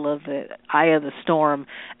middle of the eye of the storm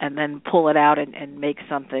and then pull it out and make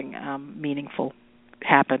something meaningful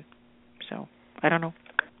happen. So, I don't know.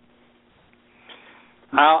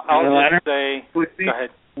 I'll just say, go ahead.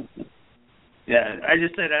 Yeah, I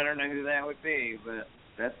just said I don't know who that would be, but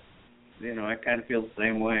that's, I kind of feel the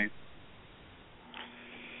same way.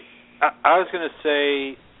 I was going to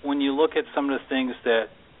say, when you look at some of the things that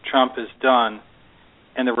Trump has done,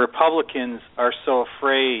 and the Republicans are so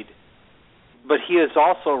afraid, but he is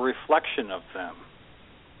also a reflection of them,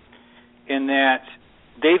 in that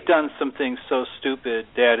they've done some things so stupid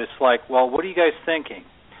that it's like, well, what are you guys thinking?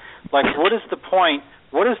 Like, what is the point?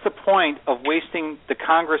 What is the point of wasting the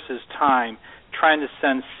Congress's time trying to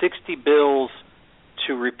send 60 bills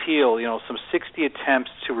to repeal, some 60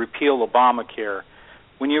 attempts to repeal Obamacare,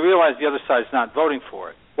 when you realize the other side is not voting for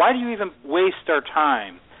it? Why do you even waste our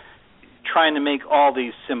time trying to make all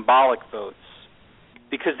these symbolic votes?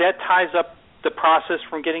 Because that ties up the process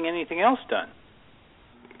from getting anything else done,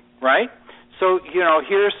 right? So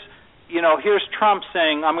here's Trump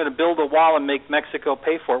saying, I'm going to build a wall and make Mexico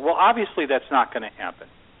pay for it. Well, obviously that's not going to happen,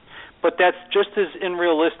 but that's just as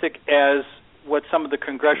unrealistic as what some of the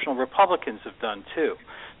congressional Republicans have done too.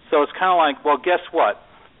 So it's kind of like, well, guess what?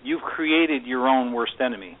 You've created your own worst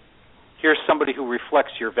enemy. Here's somebody who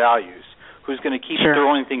reflects your values, who's going to keep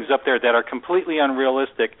throwing things up there that are completely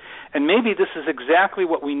unrealistic. And maybe this is exactly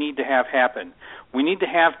what we need to have happen. We need to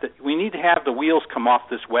have the wheels come off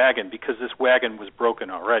this wagon, because this wagon was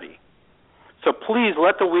broken already. So please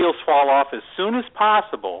let the wheels fall off as soon as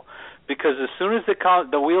possible, because as soon as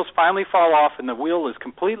the wheels finally fall off and the wheel is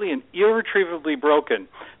completely and irretrievably broken,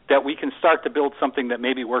 that we can start to build something that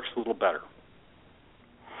maybe works a little better.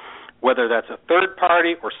 Whether that's a third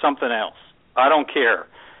party or something else, I don't care.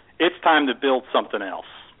 It's time to build something else.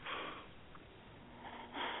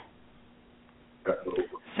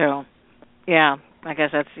 So, yeah, I guess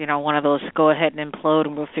that's, one of those go ahead and implode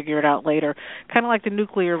and we'll figure it out later. Kind of like the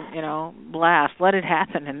nuclear, blast. Let it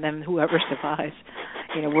happen, and then whoever survives,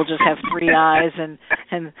 we'll just have 3 eyes and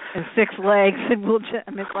 6 legs,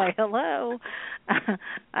 and it's like, hello.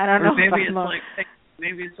 I don't know.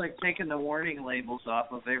 Maybe it's like taking the warning labels off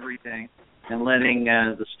of everything and letting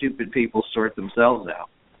the stupid people sort themselves out.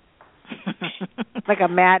 Like a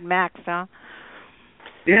Mad Max, huh?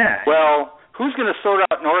 Yeah. Well, who's going to sort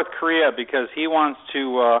out North Korea because he wants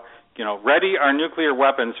to, ready our nuclear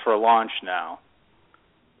weapons for launch now?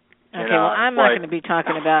 Okay, well, I'm not going to be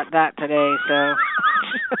talking about that today, so.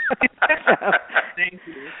 Thank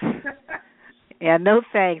you. Yeah, no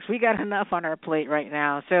thanks. We got enough on our plate right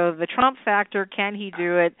now. So the Trump factor, can he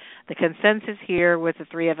do it? The consensus here with the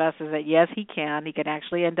three of us is that yes, he can. He can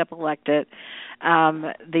actually end up elected.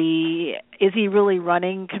 Is he really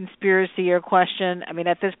running conspiracy or question? I mean,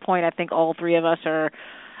 at this point, I think all three of us are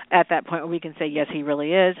at that point where we can say yes, he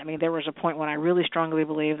really is. I mean, there was a point when I really strongly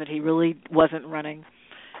believed that he really wasn't running.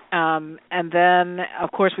 And then,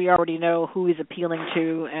 of course, we already know who he's appealing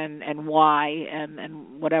to and why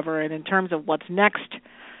and whatever. And in terms of what's next,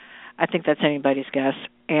 I think that's anybody's guess.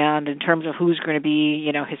 And in terms of who's going to be,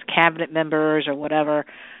 his cabinet members or whatever,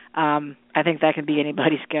 I think that can be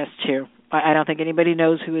anybody's guess too. I don't think anybody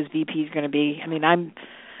knows who his VP is going to be. I mean, I'm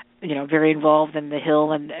very involved in the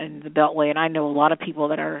Hill and the Beltway, and I know a lot of people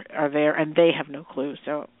that are there, and they have no clue.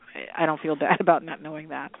 So I don't feel bad about not knowing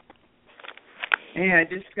that. Hey, I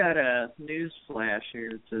just got a news flash here.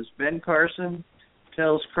 It says Ben Carson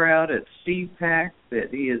tells crowd at CPAC that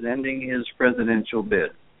he is ending his presidential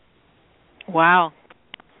bid. Wow.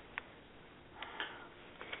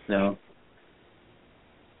 So,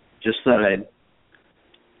 just thought I'd,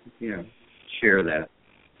 share that.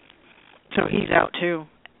 So he's out too,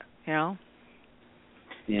 Yeah,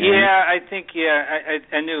 I think,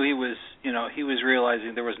 I knew he was, he was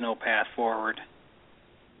realizing there was no path forward.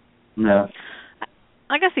 No.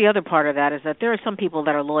 I guess the other part of that is that there are some people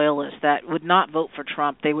that are loyalists that would not vote for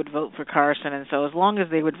Trump. They would vote for Carson, and so as long as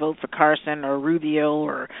they would vote for Carson or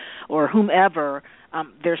Rubio or whomever,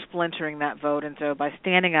 they're splintering that vote. And so by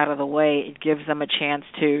standing out of the way, it gives them a chance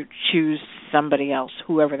to choose somebody else,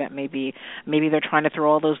 whoever that may be. Maybe they're trying to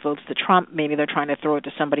throw all those votes to Trump. Maybe they're trying to throw it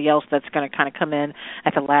to somebody else that's going to kind of come in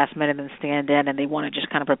at the last minute and stand in, and they want to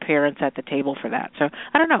just kind of prepare and set the table for that. So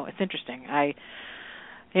I don't know. It's interesting. I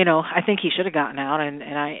think he should have gotten out, and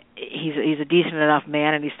he's a decent enough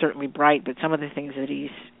man, and he's certainly bright. But some of the things that he's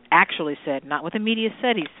actually said, not what the media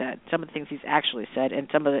said he said, some of the things he's actually said, and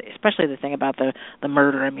especially the thing about the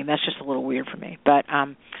murder. I mean, that's just a little weird for me. But I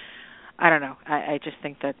don't know. I just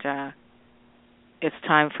think that it's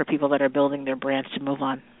time for people that are building their brands to move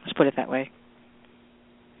on. Let's put it that way.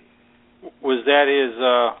 Was that his?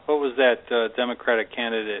 What was that Democratic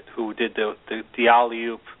candidate who did the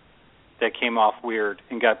alley-oop that came off weird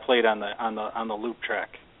and got played on the loop track?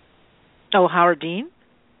 Oh, Howard Dean?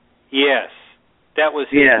 Yes, that was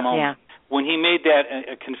his moment. Yeah. When he made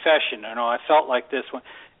that confession, I felt like this one.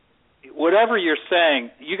 Whatever you're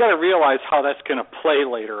saying, you got to realize how that's going to play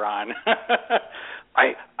later on.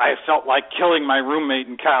 I felt like killing my roommate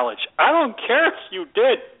in college. I don't care if you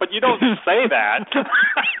did, but you don't say that.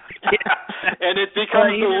 And it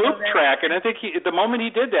becomes the loop track. And I think the moment he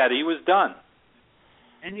did that, he was done.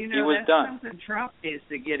 And that's something Trump needs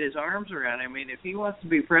to get his arms around. I mean, if he wants to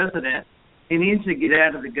be president, he needs to get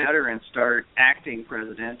out of the gutter and start acting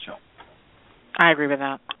presidential. I agree with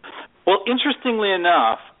that. Well, interestingly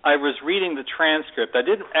enough, I was reading the transcript. I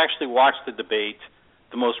didn't actually watch the debate,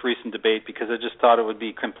 the most recent debate, because I just thought it would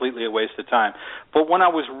be completely a waste of time. But when I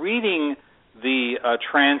was reading the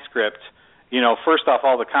transcript, first off,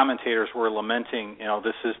 all the commentators were lamenting,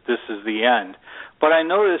 this is the end. But I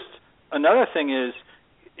noticed another thing is,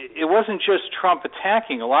 it wasn't just Trump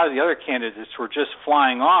attacking. A lot of the other candidates were just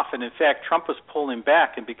flying off, and in fact, Trump was pulling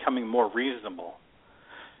back and becoming more reasonable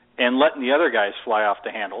and letting the other guys fly off the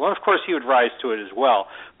handle. And of course, he would rise to it as well.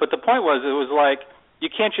 But the point was, it was like, you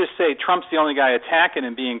can't just say Trump's the only guy attacking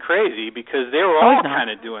and being crazy, because they were all kind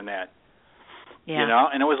of doing that. Yeah.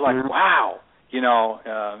 And it was like, wow. It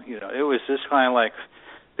was just kind of like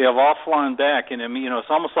they have all flown back, and it's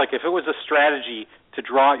almost like if it was a strategy to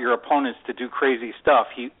draw out your opponents to do crazy stuff,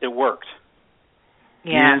 it worked.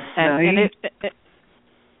 Yeah,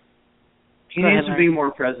 he needs to be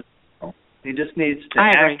more presidential. He just needs to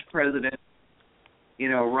act president.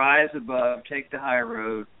 Rise above, take the high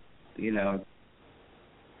road. Yeah,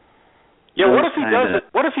 what if he does it?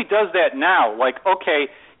 What if he does that now? Like, okay,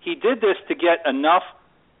 he did this to get enough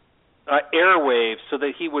airwaves so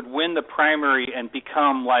that he would win the primary and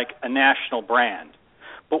become like a national brand.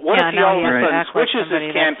 But what if he all of a sudden switches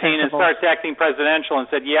his campaign and starts acting presidential and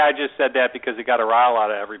said, I just said that because it got a rile out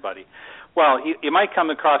of everybody? Well, it might come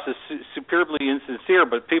across as superbly insincere,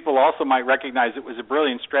 but people also might recognize it was a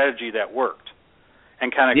brilliant strategy that worked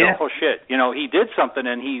and kind of go, oh, shit, he did something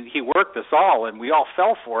and he worked us all and we all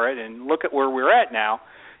fell for it, and look at where we're at now.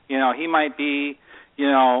 He might be,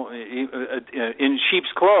 in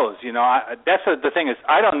sheep's clothes. That's the thing is,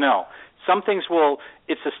 I don't know. Some things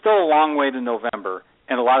it's still a long way to November,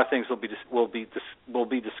 and a lot of things will be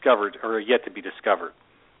discovered or yet to be discovered.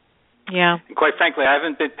 Yeah. And quite frankly, I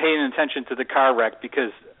haven't been paying attention to the car wreck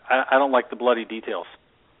because I don't like the bloody details.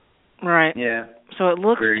 Right. Yeah. So it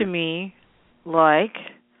looks to me like,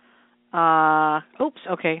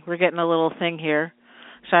 okay, we're getting a little thing here.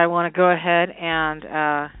 So I want to go ahead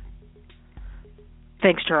and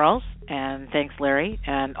thanks, Charles, and thanks, Larry,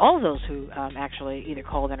 and all of those who actually either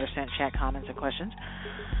called in or sent chat comments and questions.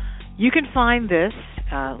 You can find this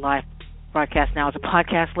live broadcast now as a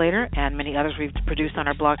podcast later, and many others we've produced on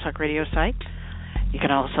our Blog Talk Radio site. You can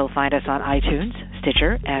also find us on iTunes,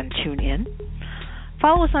 Stitcher, and TuneIn.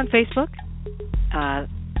 Follow us on Facebook,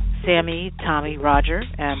 Sammy, Tommy, Roger,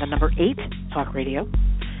 and the number 8, Talk Radio.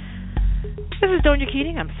 This is Donia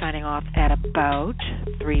Keating. I'm signing off at about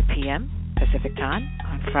 3 p.m. Pacific Time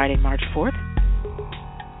on Friday, March 4th.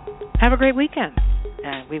 Have a great weekend,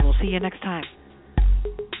 and we will see you next time.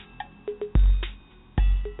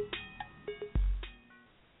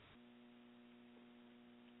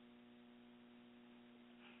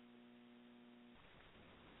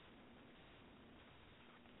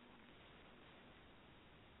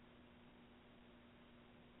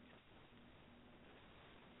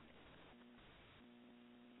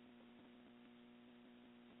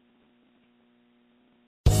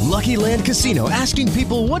 Lucky Land Casino, asking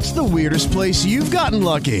people, what's the weirdest place you've gotten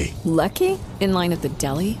lucky? Lucky? In line at the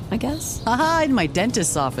deli, I guess? Aha, in my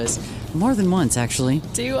dentist's office. More than once, actually.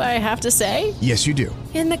 Do I have to say? Yes, you do.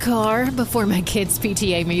 In the car before my kids'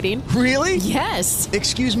 PTA meeting. Really? Yes.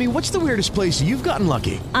 Excuse me, what's the weirdest place you've gotten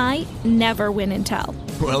lucky? I never win and tell.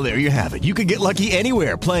 Well, there you have it. You can get lucky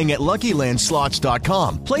anywhere, playing at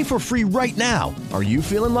LuckyLandSlots.com. Play for free right now. Are you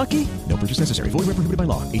feeling lucky? No purchase necessary. Void where prohibited by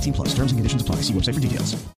law. 18 plus. Terms and conditions apply. See website for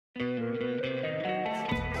details.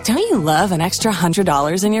 Don't you love an extra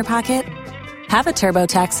 $100 in your pocket? Have a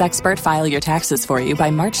TurboTax expert file your taxes for you by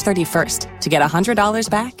March 31st to get $100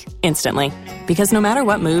 back instantly. Because no matter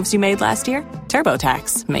what moves you made last year,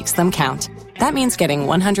 TurboTax makes them count. That means getting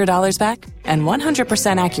 $100 back and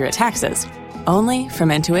 100% accurate taxes, only from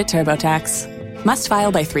Intuit TurboTax. Must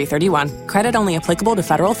file by 3/31. Credit only applicable to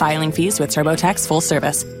federal filing fees with TurboTax full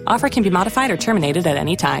service. Offer can be modified or terminated at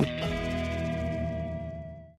any time.